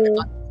feel like the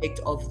architect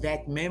of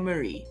that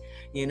memory,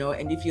 you know.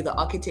 And if you're the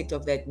architect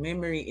of that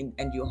memory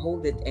and you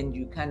hold it and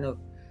you kind of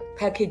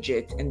package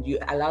it and you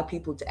allow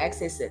people to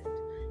access it,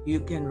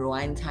 you can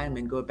rewind time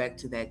and go back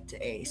to that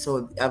day.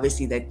 So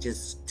obviously that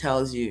just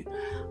tells you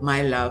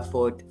my love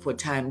for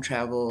time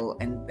travel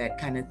and that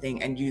kind of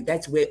thing. And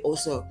that's where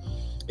also,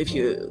 if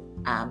you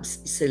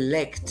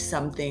select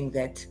something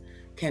that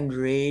can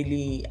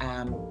really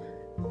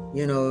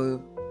you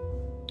know,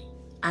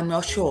 I'm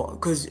not sure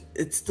because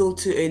it's still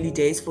too early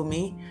days for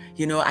me.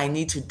 You know, I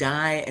need to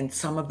die, and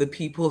some of the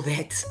people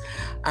that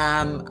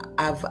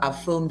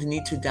I've filmed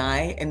need to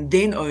die, and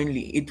then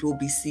only it will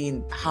be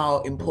seen how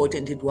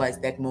important it was,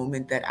 that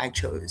moment that I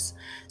chose.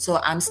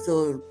 So I'm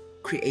still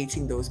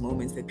creating those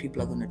moments that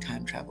people are going to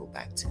time travel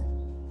back to.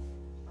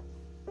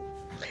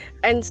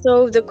 And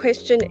so the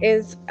question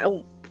is,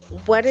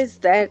 what is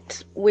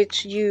that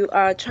which you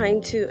are trying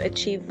to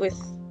achieve with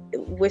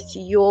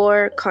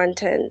your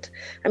content?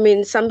 I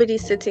mean, somebody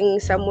sitting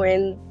somewhere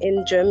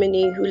in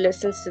Germany who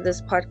listens to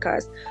this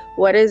podcast,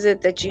 what is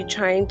it that you're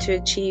trying to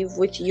achieve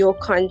with your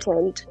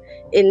content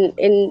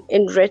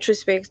in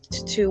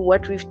retrospect to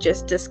what we've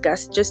just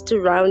discussed, just to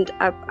round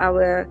up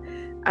our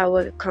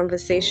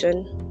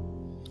conversation?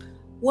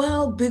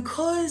 Well,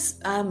 because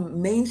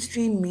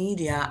mainstream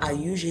media are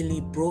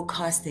usually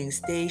broadcasting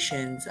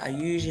stations, are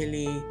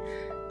usually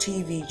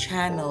TV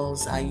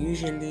channels, are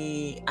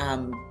usually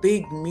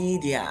big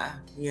media,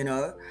 you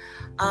know.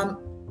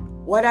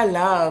 What I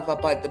love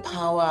about the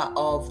power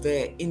of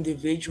the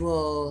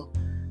individual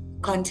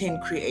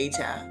content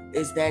creator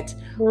is that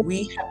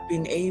we have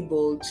been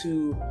able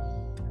to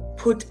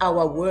put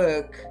our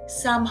work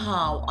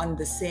somehow on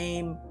the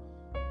same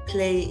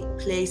play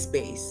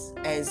space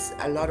as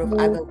a lot of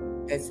other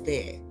work that's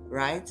there,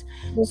 right?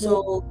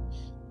 So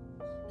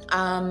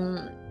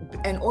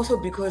and also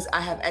because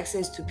I have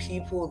access to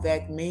people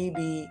that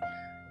maybe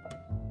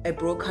a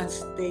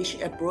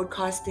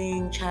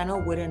broadcasting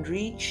channel wouldn't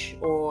reach,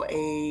 or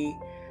a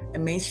a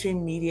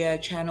mainstream media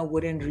channel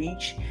wouldn't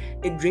reach,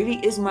 it really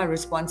is my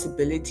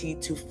responsibility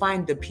to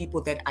find the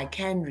people that I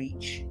can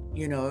reach,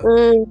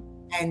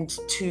 and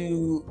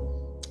to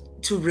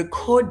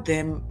record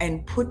them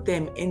and put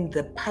them in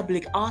the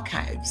public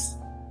archives,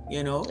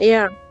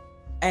 Yeah.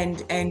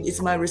 And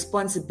it's my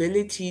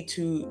responsibility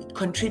to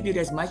contribute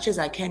as much as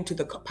I can to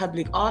the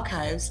public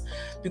archives,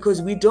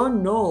 because we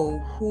don't know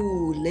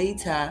who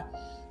later,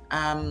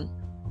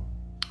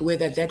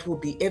 whether that will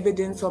be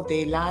evidence of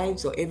their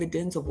lives or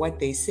evidence of what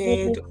they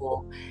said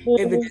or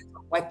evidence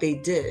of what they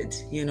did,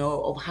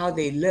 of how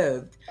they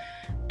lived.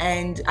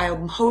 And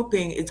I'm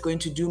hoping it's going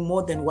to do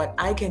more than what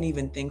I can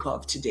even think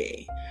of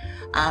today.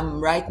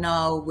 Right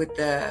now with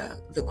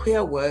the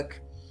queer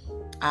work,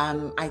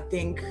 I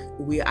think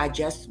we are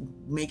just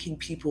making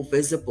people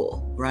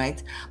visible,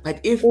 right? But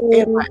if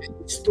ever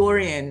a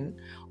historian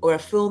or a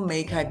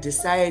filmmaker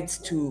decides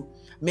to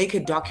make a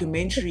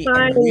documentary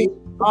and really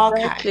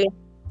archive,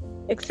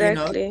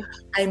 exactly.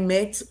 I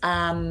met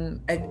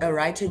a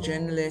writer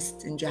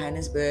journalist in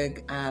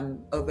Johannesburg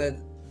over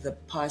the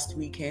last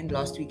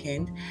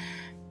weekend,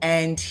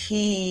 and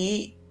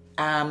he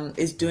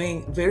is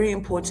doing very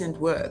important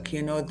work.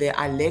 There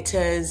are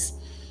letters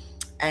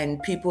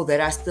and people that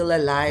are still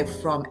alive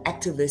from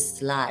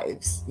activists'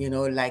 lives,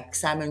 like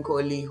Simon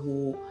Colley,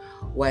 who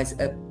was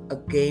a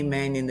gay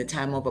man in the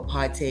time of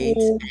apartheid.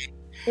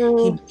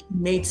 He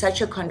made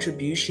such a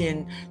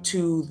contribution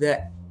to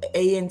the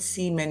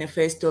ANC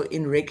manifesto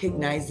in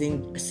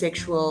recognizing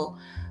sexual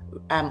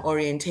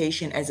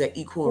orientation as an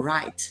equal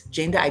right,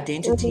 gender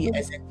identity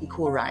as an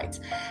equal right.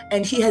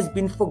 And he has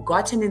been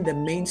forgotten in the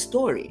main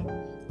story,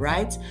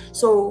 right?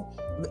 So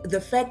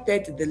the fact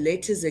that the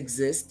letters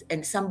exist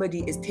and somebody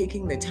is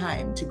taking the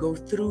time to go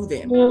through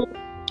them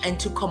and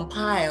to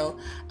compile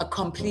a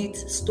complete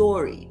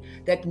story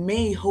that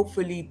may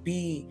hopefully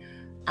be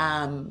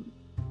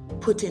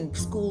put in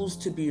schools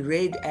to be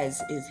read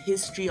as is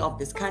history of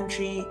this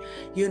country,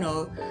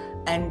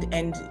 and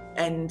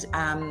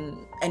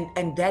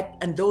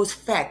those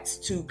facts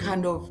to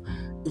kind of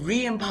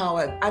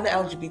re-empower other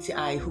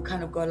LGBTI who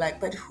kind of go like,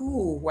 but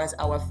who was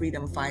our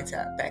freedom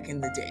fighter back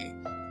in the day?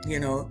 We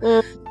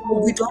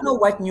don't know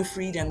what new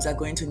freedoms are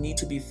going to need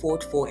to be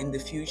fought for in the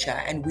future,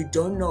 and we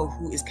don't know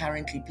who is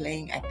currently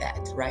playing at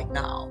that right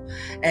now.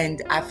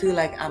 And I feel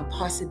like I'm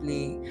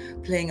possibly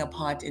playing a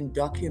part in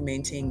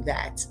documenting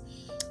that.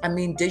 I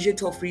mean,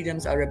 digital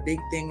freedoms are a big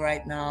thing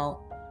right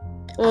now.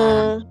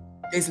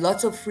 There's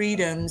lots of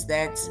freedoms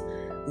that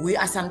we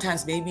are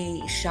sometimes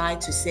maybe shy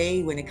to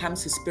say when it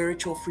comes to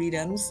spiritual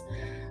freedoms.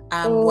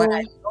 What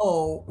I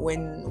know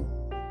when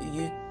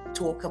you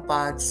talk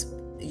about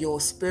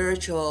your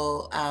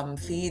spiritual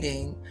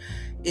feeding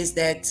is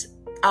that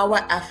our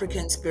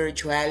African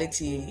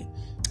spirituality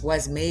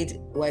was made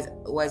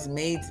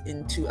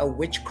into a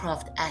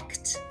witchcraft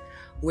act,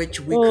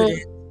 which we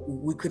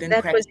couldn't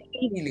practice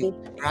freely,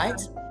 right?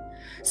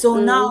 So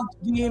now,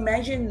 do you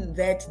imagine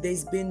that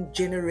there's been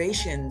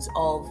generations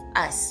of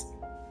us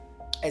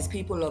as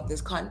people of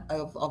this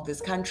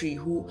country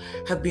who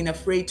have been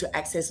afraid to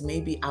access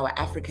maybe our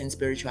African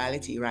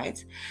spirituality,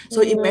 right?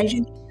 So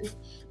imagine if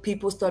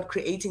people start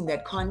creating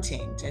that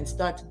content and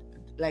start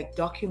like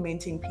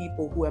documenting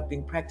people who have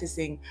been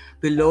practicing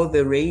below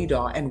the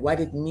radar and what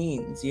it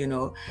means,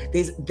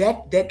 there's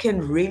that can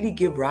really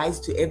give rise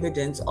to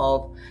evidence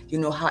of,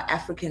 how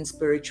African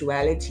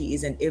spirituality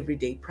is an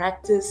everyday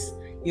practice,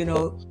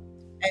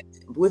 and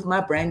with my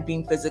brand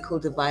being Physical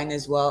Divine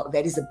as well,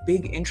 that is a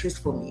big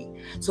interest for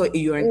me. So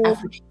you're an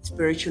African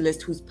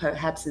spiritualist who's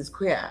perhaps is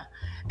queer,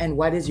 and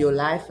what is your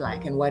life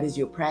like, and what is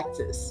your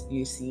practice,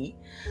 you see?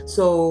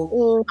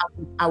 So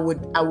I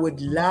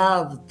would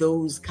love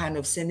those kind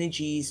of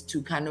synergies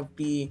to kind of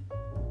be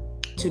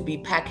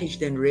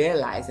packaged and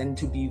realized and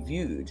to be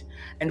viewed,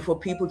 and for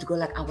people to go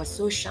like, I was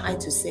so shy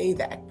to say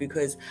that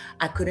because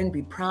I couldn't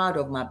be proud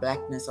of my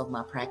blackness, of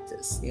my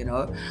practice,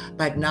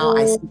 but now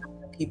I see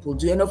people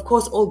do. And of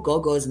course, all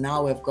Gogos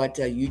now have got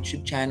a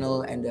YouTube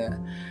channel and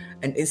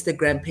an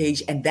Instagram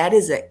page, and that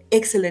is an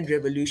excellent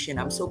revolution.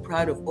 I'm so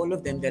proud of all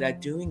of them that are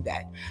doing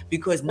that,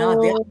 because now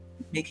they're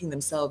making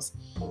themselves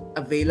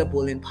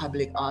available in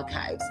public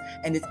archives,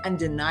 and it's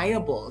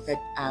undeniable that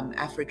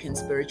African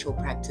spiritual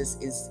practice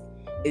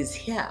is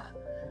here.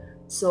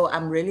 So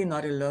I'm really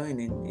not alone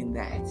in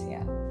that.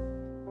 Yeah.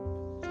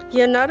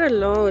 You're not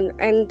alone.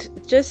 And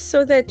just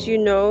so that you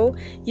know,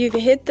 you've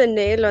hit the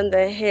nail on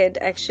the head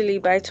actually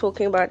by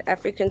talking about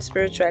African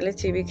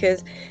spirituality,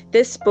 because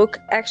this book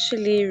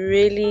actually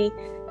really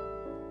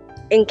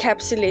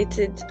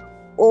encapsulated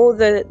all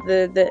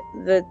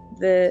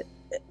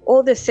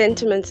all the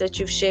sentiments that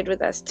you've shared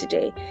with us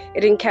today.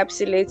 It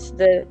encapsulates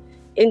the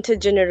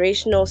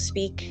intergenerational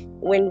speak.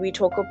 When we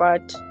talk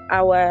about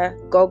our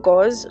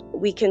Gogos,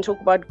 we can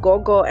talk about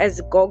Gogo as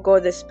Gogo,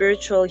 the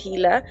spiritual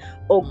healer,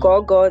 or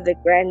Gogo, the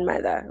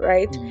grandmother,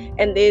 right?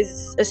 And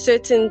there's a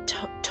certain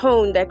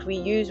tone that we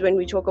use when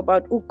we talk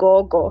about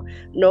Ugogo,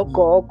 no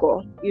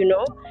Gogo,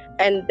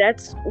 and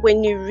that's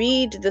when you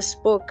read this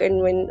book,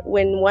 and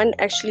when one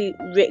actually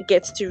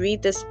gets to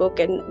read this book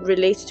and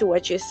relates to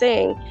what you're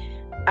saying,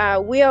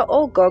 we are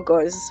all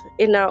gogos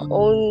in our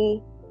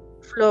own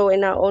flow,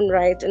 in our own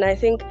right. And I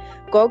think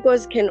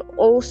gogos can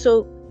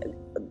also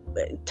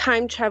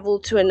time travel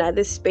to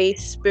another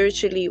space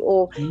spiritually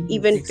or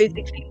even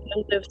physically,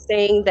 in terms of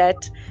saying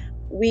that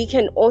we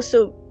can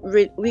also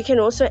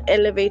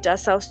elevate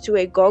ourselves to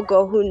a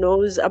gogo who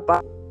knows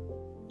about,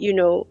 you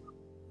know,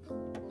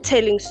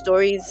 telling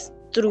stories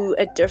through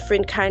a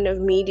different kind of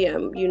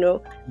medium, you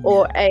know,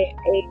 or a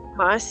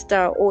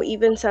master, or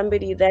even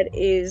somebody that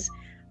is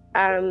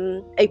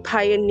a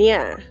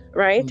pioneer,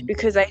 right?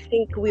 Because I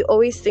think we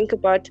always think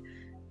about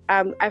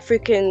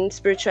African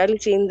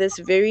spirituality in this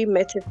very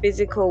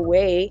metaphysical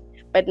way,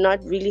 but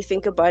not really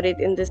think about it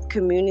in this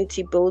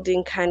community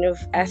building kind of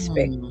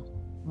aspect.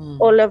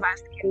 All of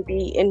us can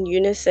be in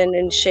unison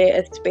and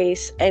share a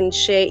space and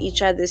share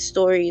each other's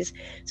stories.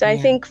 So I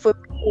think for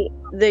me,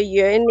 the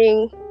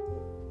yearning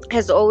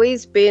has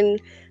always been,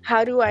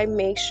 how do I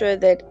make sure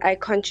that I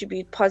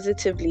contribute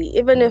positively,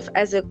 even if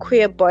as a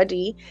queer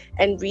body,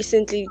 and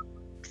recently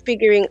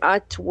figuring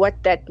out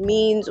what that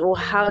means, or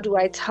how do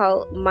I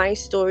tell my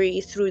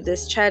story through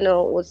this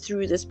channel or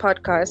through this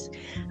podcast.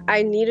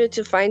 I needed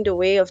to find a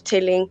way of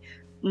telling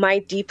my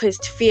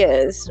deepest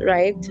fears,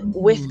 right,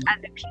 with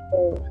other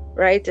people,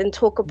 right, and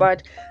talk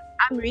about,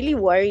 I'm really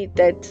worried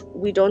that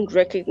we don't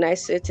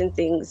recognize certain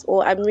things,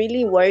 or I'm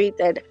really worried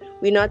that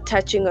we're not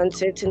touching on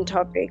certain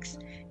topics.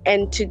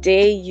 And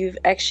today you've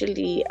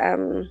actually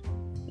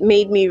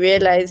made me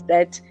realize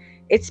that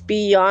it's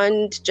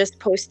beyond just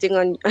posting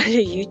on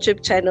a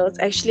YouTube channel. It's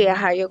actually a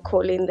higher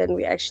calling than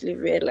we actually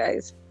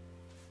realize.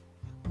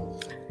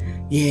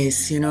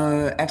 Yes, you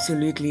know,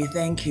 absolutely.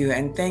 Thank you.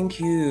 And thank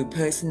you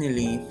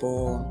personally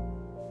for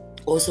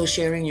also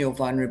sharing your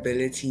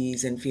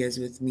vulnerabilities and fears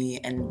with me.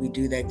 And we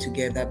do that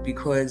together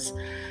because,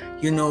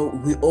 you know,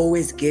 we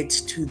always get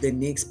to the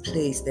next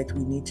place that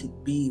we need to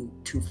be,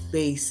 to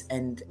face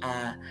and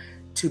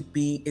to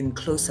be in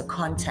closer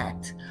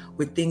contact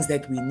with things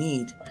that we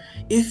need.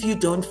 If you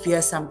don't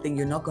fear something,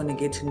 you're not going to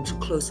get into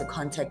closer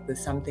contact with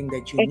something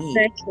that you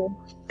need.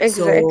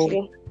 Exactly.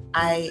 So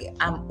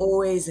I'm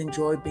always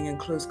enjoy being in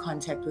close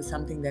contact with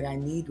something that I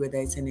need, whether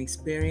it's an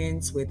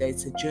experience, whether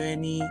it's a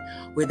journey,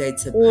 whether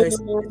it's a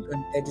person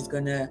that is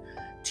going to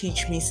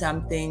teach me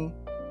something.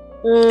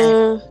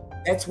 And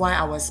that's why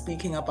I was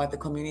speaking about the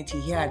community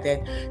here,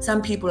 that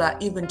some people are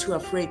even too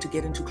afraid to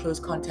get into close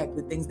contact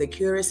with things they're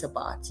curious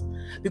about.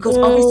 Because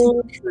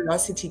obviously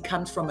curiosity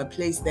comes from a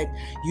place that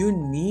you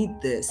need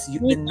this,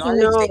 the knowledge,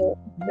 the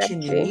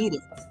information, you need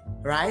it,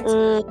 right?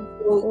 So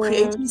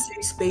creating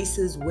safe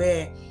spaces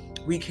where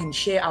we can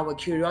share our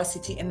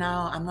curiosity. And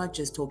now I'm not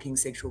just talking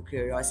sexual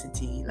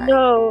curiosity, like,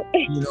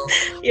 you know,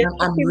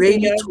 I'm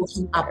really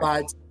talking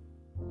about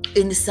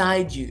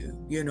inside you,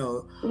 you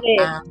know,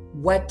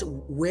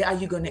 where are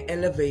you going to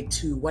elevate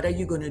to? What are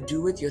you going to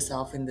do with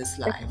yourself in this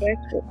life?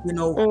 You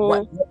know,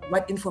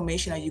 what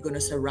information are you going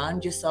to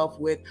surround yourself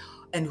with,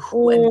 and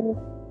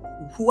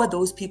who are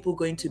those people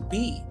going to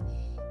be,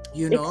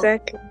 you know?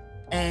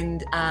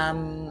 And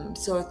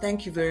so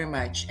thank you very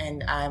much.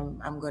 And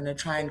I'm going to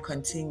try and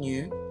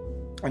continue.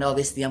 And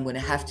obviously I'm going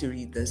to have to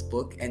read this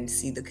book and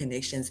see the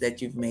connections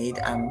that you've made.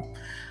 I'm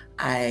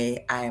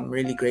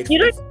really grateful. You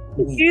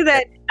don't do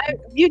that.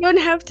 You don't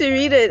have to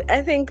read it.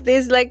 I think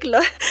there's like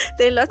there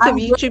are lots of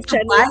YouTube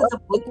channels. The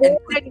book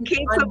and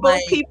capable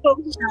people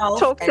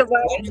talk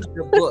about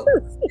the book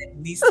that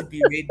needs to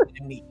be read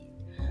by me.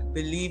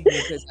 Believe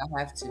me, because I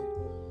have to.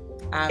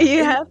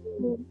 You have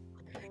to.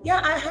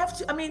 Yeah, I have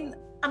to. I mean,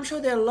 I'm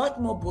sure there are a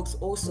lot more books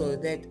also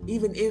that,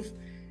 even if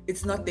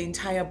it's not the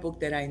entire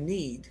book that I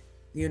need,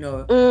 you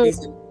know,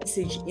 there's a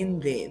message in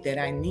there that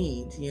I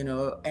need, you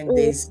know, and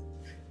there's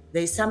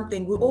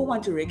something. We all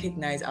want to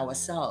recognize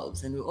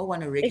ourselves, and we all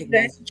want to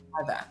recognize each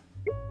other,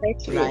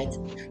 right?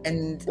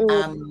 And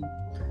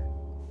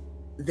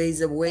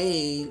there's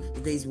ways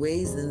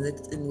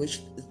in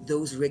which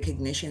those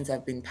recognitions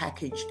have been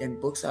packaged,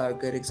 and books are a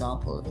good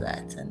example of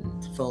that,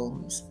 and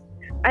films.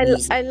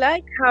 I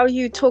like how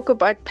you talk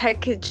about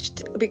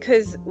packaged,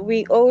 because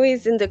we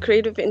always in the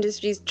creative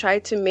industries try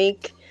to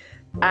make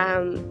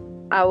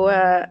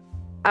our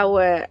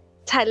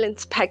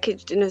talents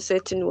packaged in a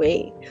certain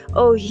way.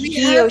 Oh,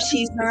 he or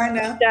she's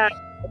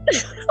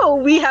oh,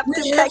 we have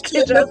to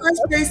package. The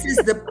first place is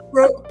the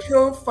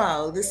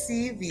profile, the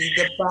CV,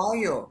 the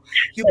bio.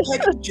 You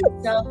package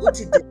yourself.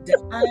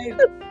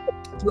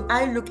 Do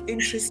I look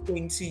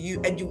interesting to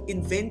you? And you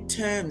invent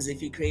terms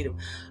if you're creative.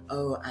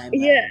 Oh, I'm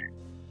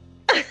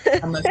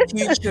a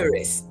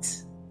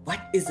futurist. What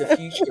is a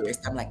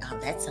futurist? I'm like, oh,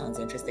 that sounds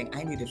interesting.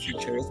 I need a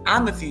futurist.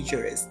 I'm a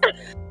futurist.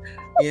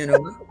 You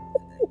know?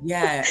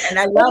 Yeah, and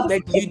I love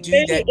that you do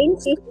that.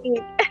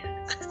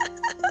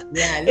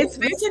 Yeah, let's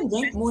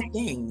invent more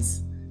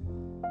things.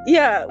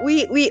 Yeah,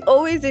 we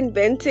always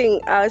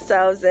inventing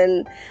ourselves,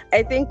 and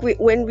I think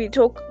when we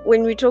talk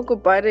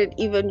about it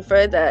even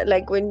further,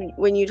 like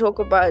when you talk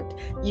about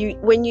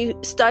when you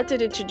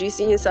started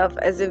introducing yourself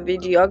as a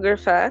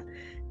videographer,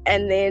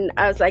 and then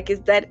I was like, is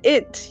that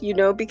it? You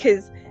know,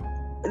 because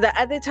the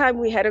other time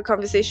we had a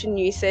conversation,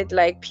 you said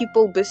like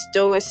people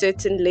bestow a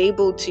certain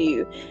label to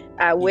you.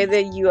 whether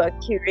you are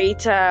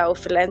curator or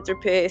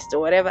philanthropist or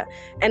whatever.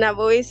 And I've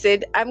always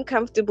said I'm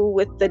comfortable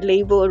with the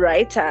label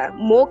writer,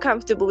 more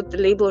comfortable with the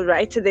label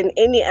writer than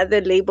any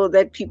other label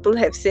that people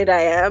have said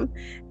I am.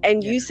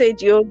 And you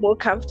said you're more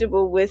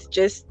comfortable with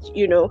just,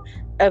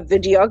 a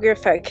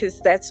videographer, because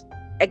that's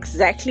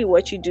exactly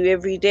what you do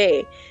every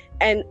day.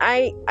 And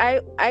I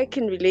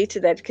can relate to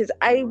that, because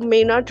I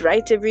may not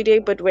write every day,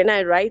 but when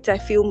I write, I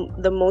feel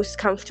the most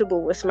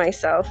comfortable with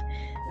myself,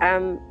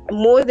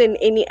 more than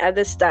any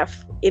other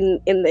stuff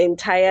in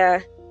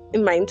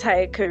my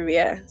entire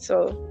career.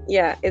 So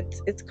yeah,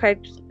 it's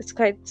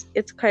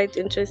quite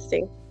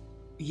interesting.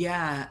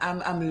 Yeah,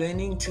 I'm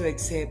learning to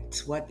accept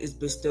what is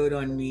bestowed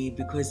on me,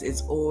 because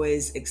it's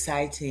always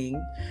exciting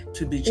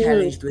to be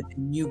challenged with a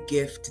new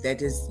gift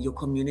that is your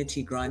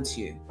community grants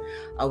you.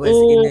 I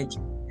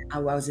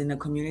was in a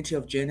community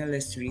of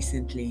journalists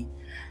recently,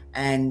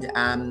 and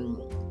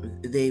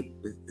they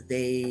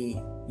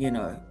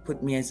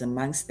put me as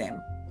amongst them.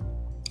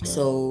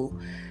 So,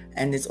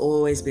 and it's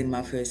always been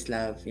my first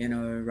love,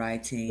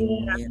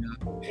 writing,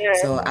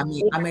 So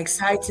I'm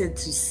excited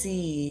to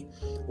see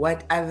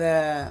what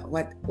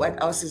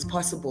else is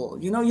possible.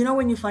 You know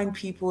when you find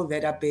people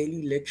that are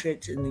barely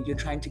literate and you're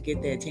trying to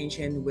get their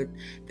attention with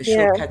the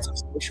shortcuts of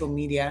social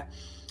media,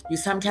 you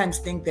sometimes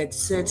think that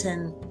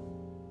certain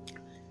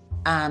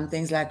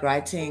things like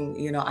writing,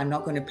 are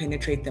not going to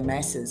penetrate the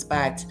masses,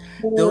 but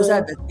those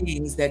are the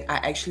things that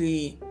are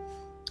actually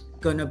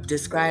going to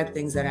describe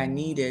things that are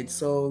needed.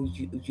 So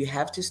you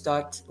have to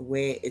start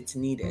where it's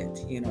needed,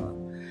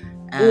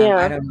 I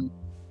don't know,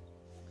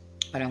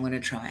 but I'm going to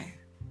try.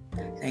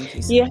 Thank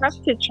you so much.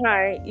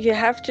 You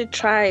have to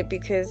try,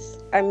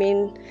 because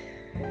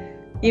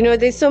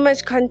there's so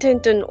much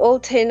content on all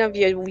 10 of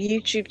your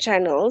YouTube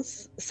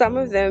channels. Some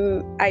of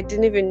them I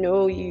didn't even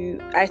know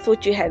I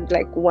thought you had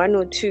like 1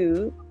 or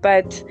 2,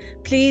 but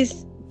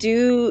please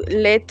do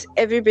let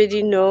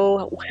everybody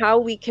know how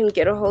we can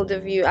get a hold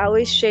of you. I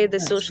always share the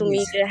social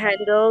media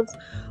handles,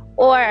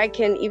 or I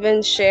can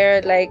even share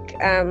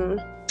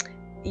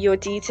your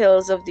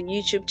details of the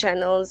YouTube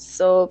channels.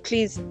 So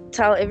please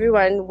tell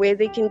everyone where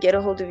they can get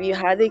a hold of you,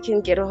 how they can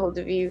get a hold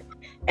of you,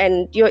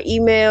 and your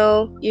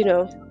email,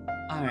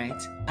 All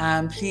right.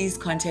 Please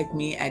contact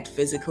me at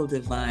Physical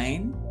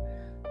Divine.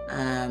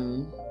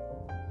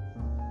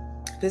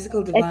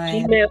 Physical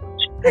Divine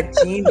at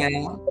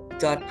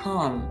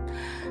gmail.com.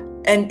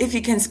 And if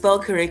you can spell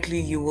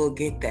correctly, you will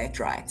get that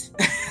right.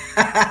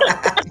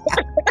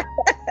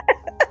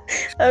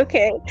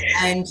 Okay.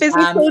 And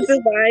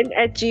physicaldivine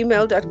at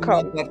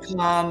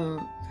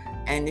gmail.com.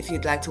 And if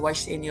you'd like to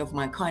watch any of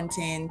my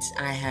content,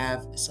 I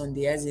have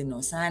Sondiazi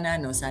Nosana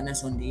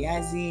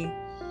Sondiazi,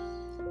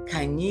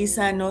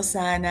 Kanyisa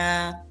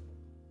Nosana,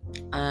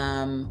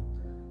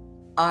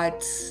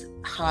 Art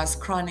House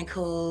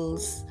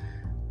Chronicles,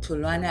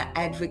 Tulwana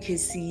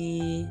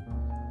Advocacy,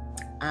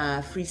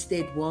 Free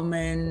State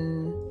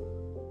Woman,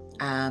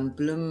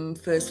 Bloom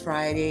First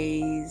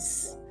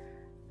Fridays,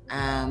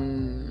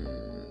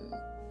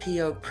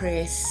 PO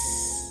Press.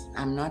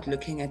 I'm not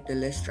looking at the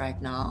list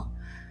right now.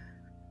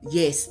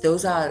 Yes,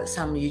 those are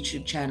some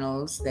YouTube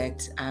channels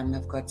that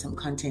have got some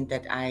content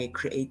that I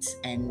create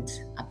and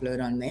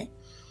upload on there.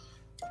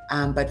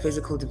 But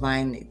Physical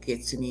Divine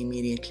gets to me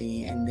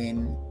immediately, and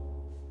then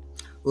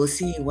we'll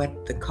see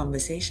what the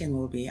conversation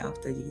will be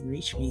after you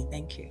reach me.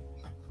 Thank you.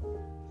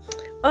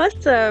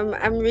 Awesome.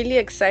 I'm really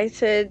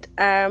excited.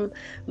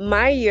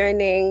 My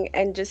yearning,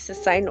 and just to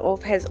sign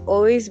off, has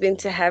always been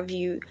to have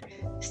you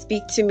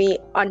speak to me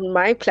on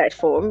my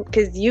platform,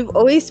 because you've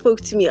always spoke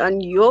to me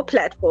on your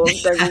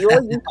platforms, on your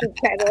YouTube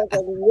channels,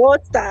 and your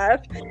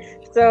stuff.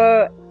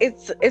 So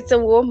it's a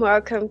warm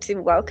welcome to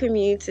welcome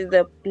you to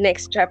the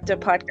Next Chapter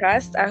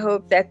podcast. I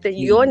hope that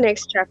your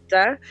next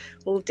chapter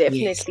will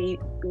definitely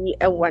be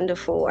a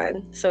wonderful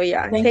one. So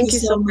thank you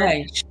so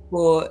much.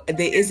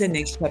 There is a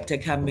next chapter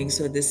coming,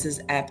 so this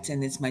is apt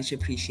and it's much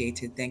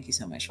appreciated. Thank you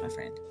so much, my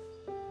friend.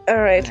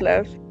 All right,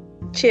 love.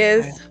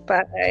 Cheers.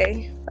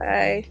 Bye.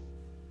 Bye.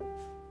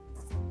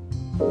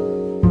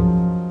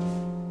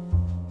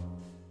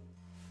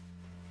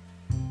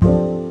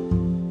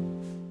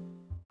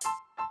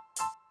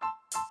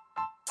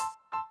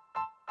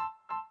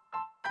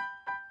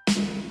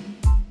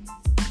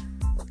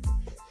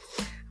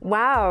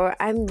 Wow,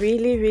 I'm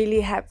really, really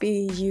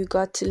happy you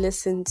got to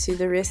listen to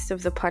the rest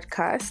of the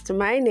podcast.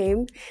 My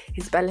name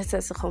is Balasa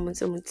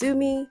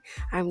Sekhomutsumutumi.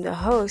 I'm the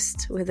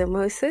host with the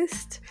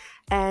mostest,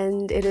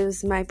 and it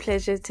is my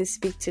pleasure to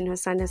speak to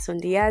Nosana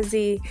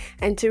Sondiazi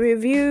and to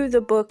review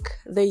the book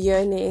The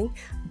Yearning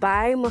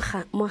by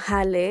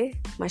Mohale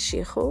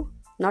Mashego.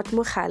 Not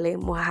Mohale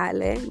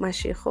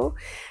Mashego.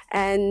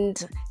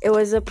 And it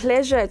was a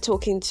pleasure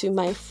talking to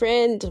my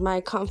friend,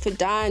 my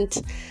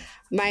confidant,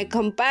 my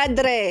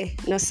compadre,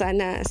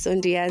 Nosana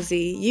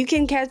Sondiazi. You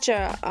can catch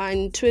her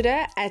on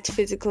Twitter at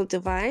Physical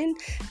Divine,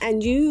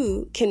 and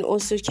you can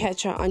also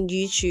catch her on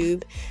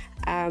YouTube.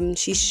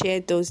 She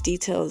shared those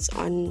details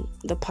on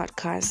the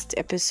podcast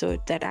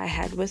episode that I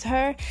had with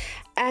her.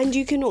 And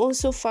you can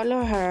also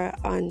follow her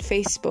on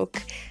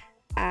Facebook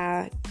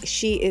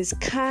She is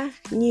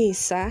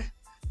Khanyisa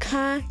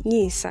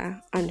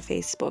on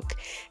Facebook,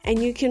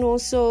 and you can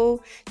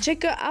also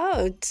check her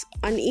out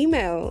on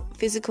email,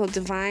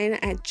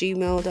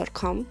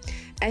 physicaldivine@gmail.com.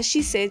 As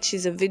she said,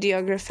 she's a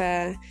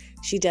videographer.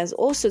 She does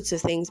all sorts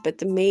of things, but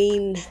the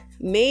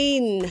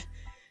main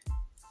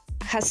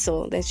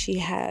hustle that she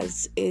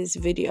has is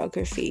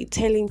videography,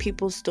 telling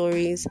people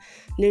stories,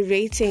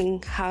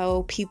 narrating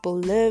how people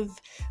live,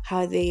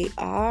 how they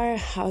are,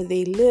 how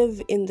they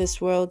live in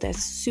this world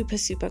that's super,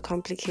 super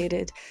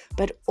complicated,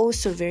 but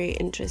also very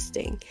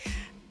interesting.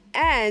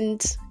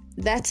 And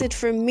that's it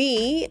from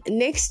me.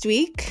 Next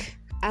week,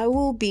 I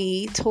will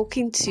be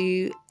talking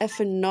to a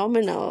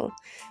phenomenal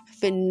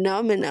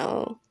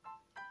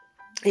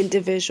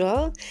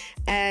individual,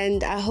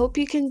 and I hope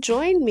you can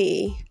join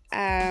me.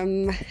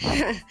 I'm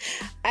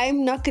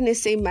not going to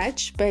say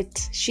much,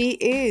 but she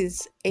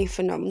is a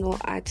phenomenal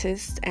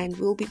artist, and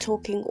we'll be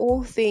talking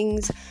all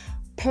things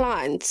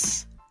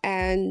plants,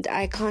 and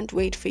I can't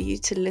wait for you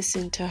to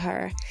listen to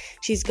her.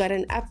 She's got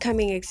an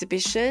upcoming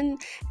exhibition,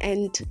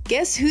 and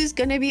guess who's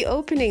going to be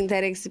opening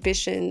that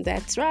exhibition?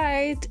 That's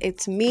right,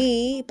 it's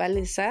me,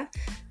 Balisa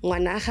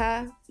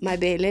Ngwanaga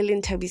Mabele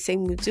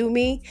Lintabiseng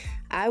Mudumi.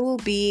 I will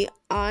be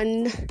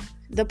on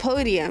the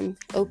podium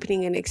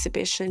opening an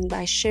exhibition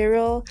by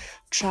Cheryl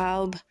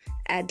Traub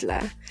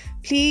Adler.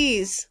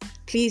 Please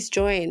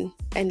join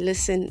and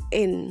listen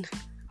in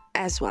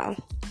as well.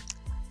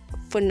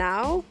 For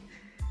now,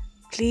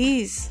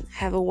 please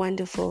have a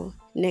wonderful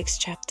next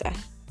chapter.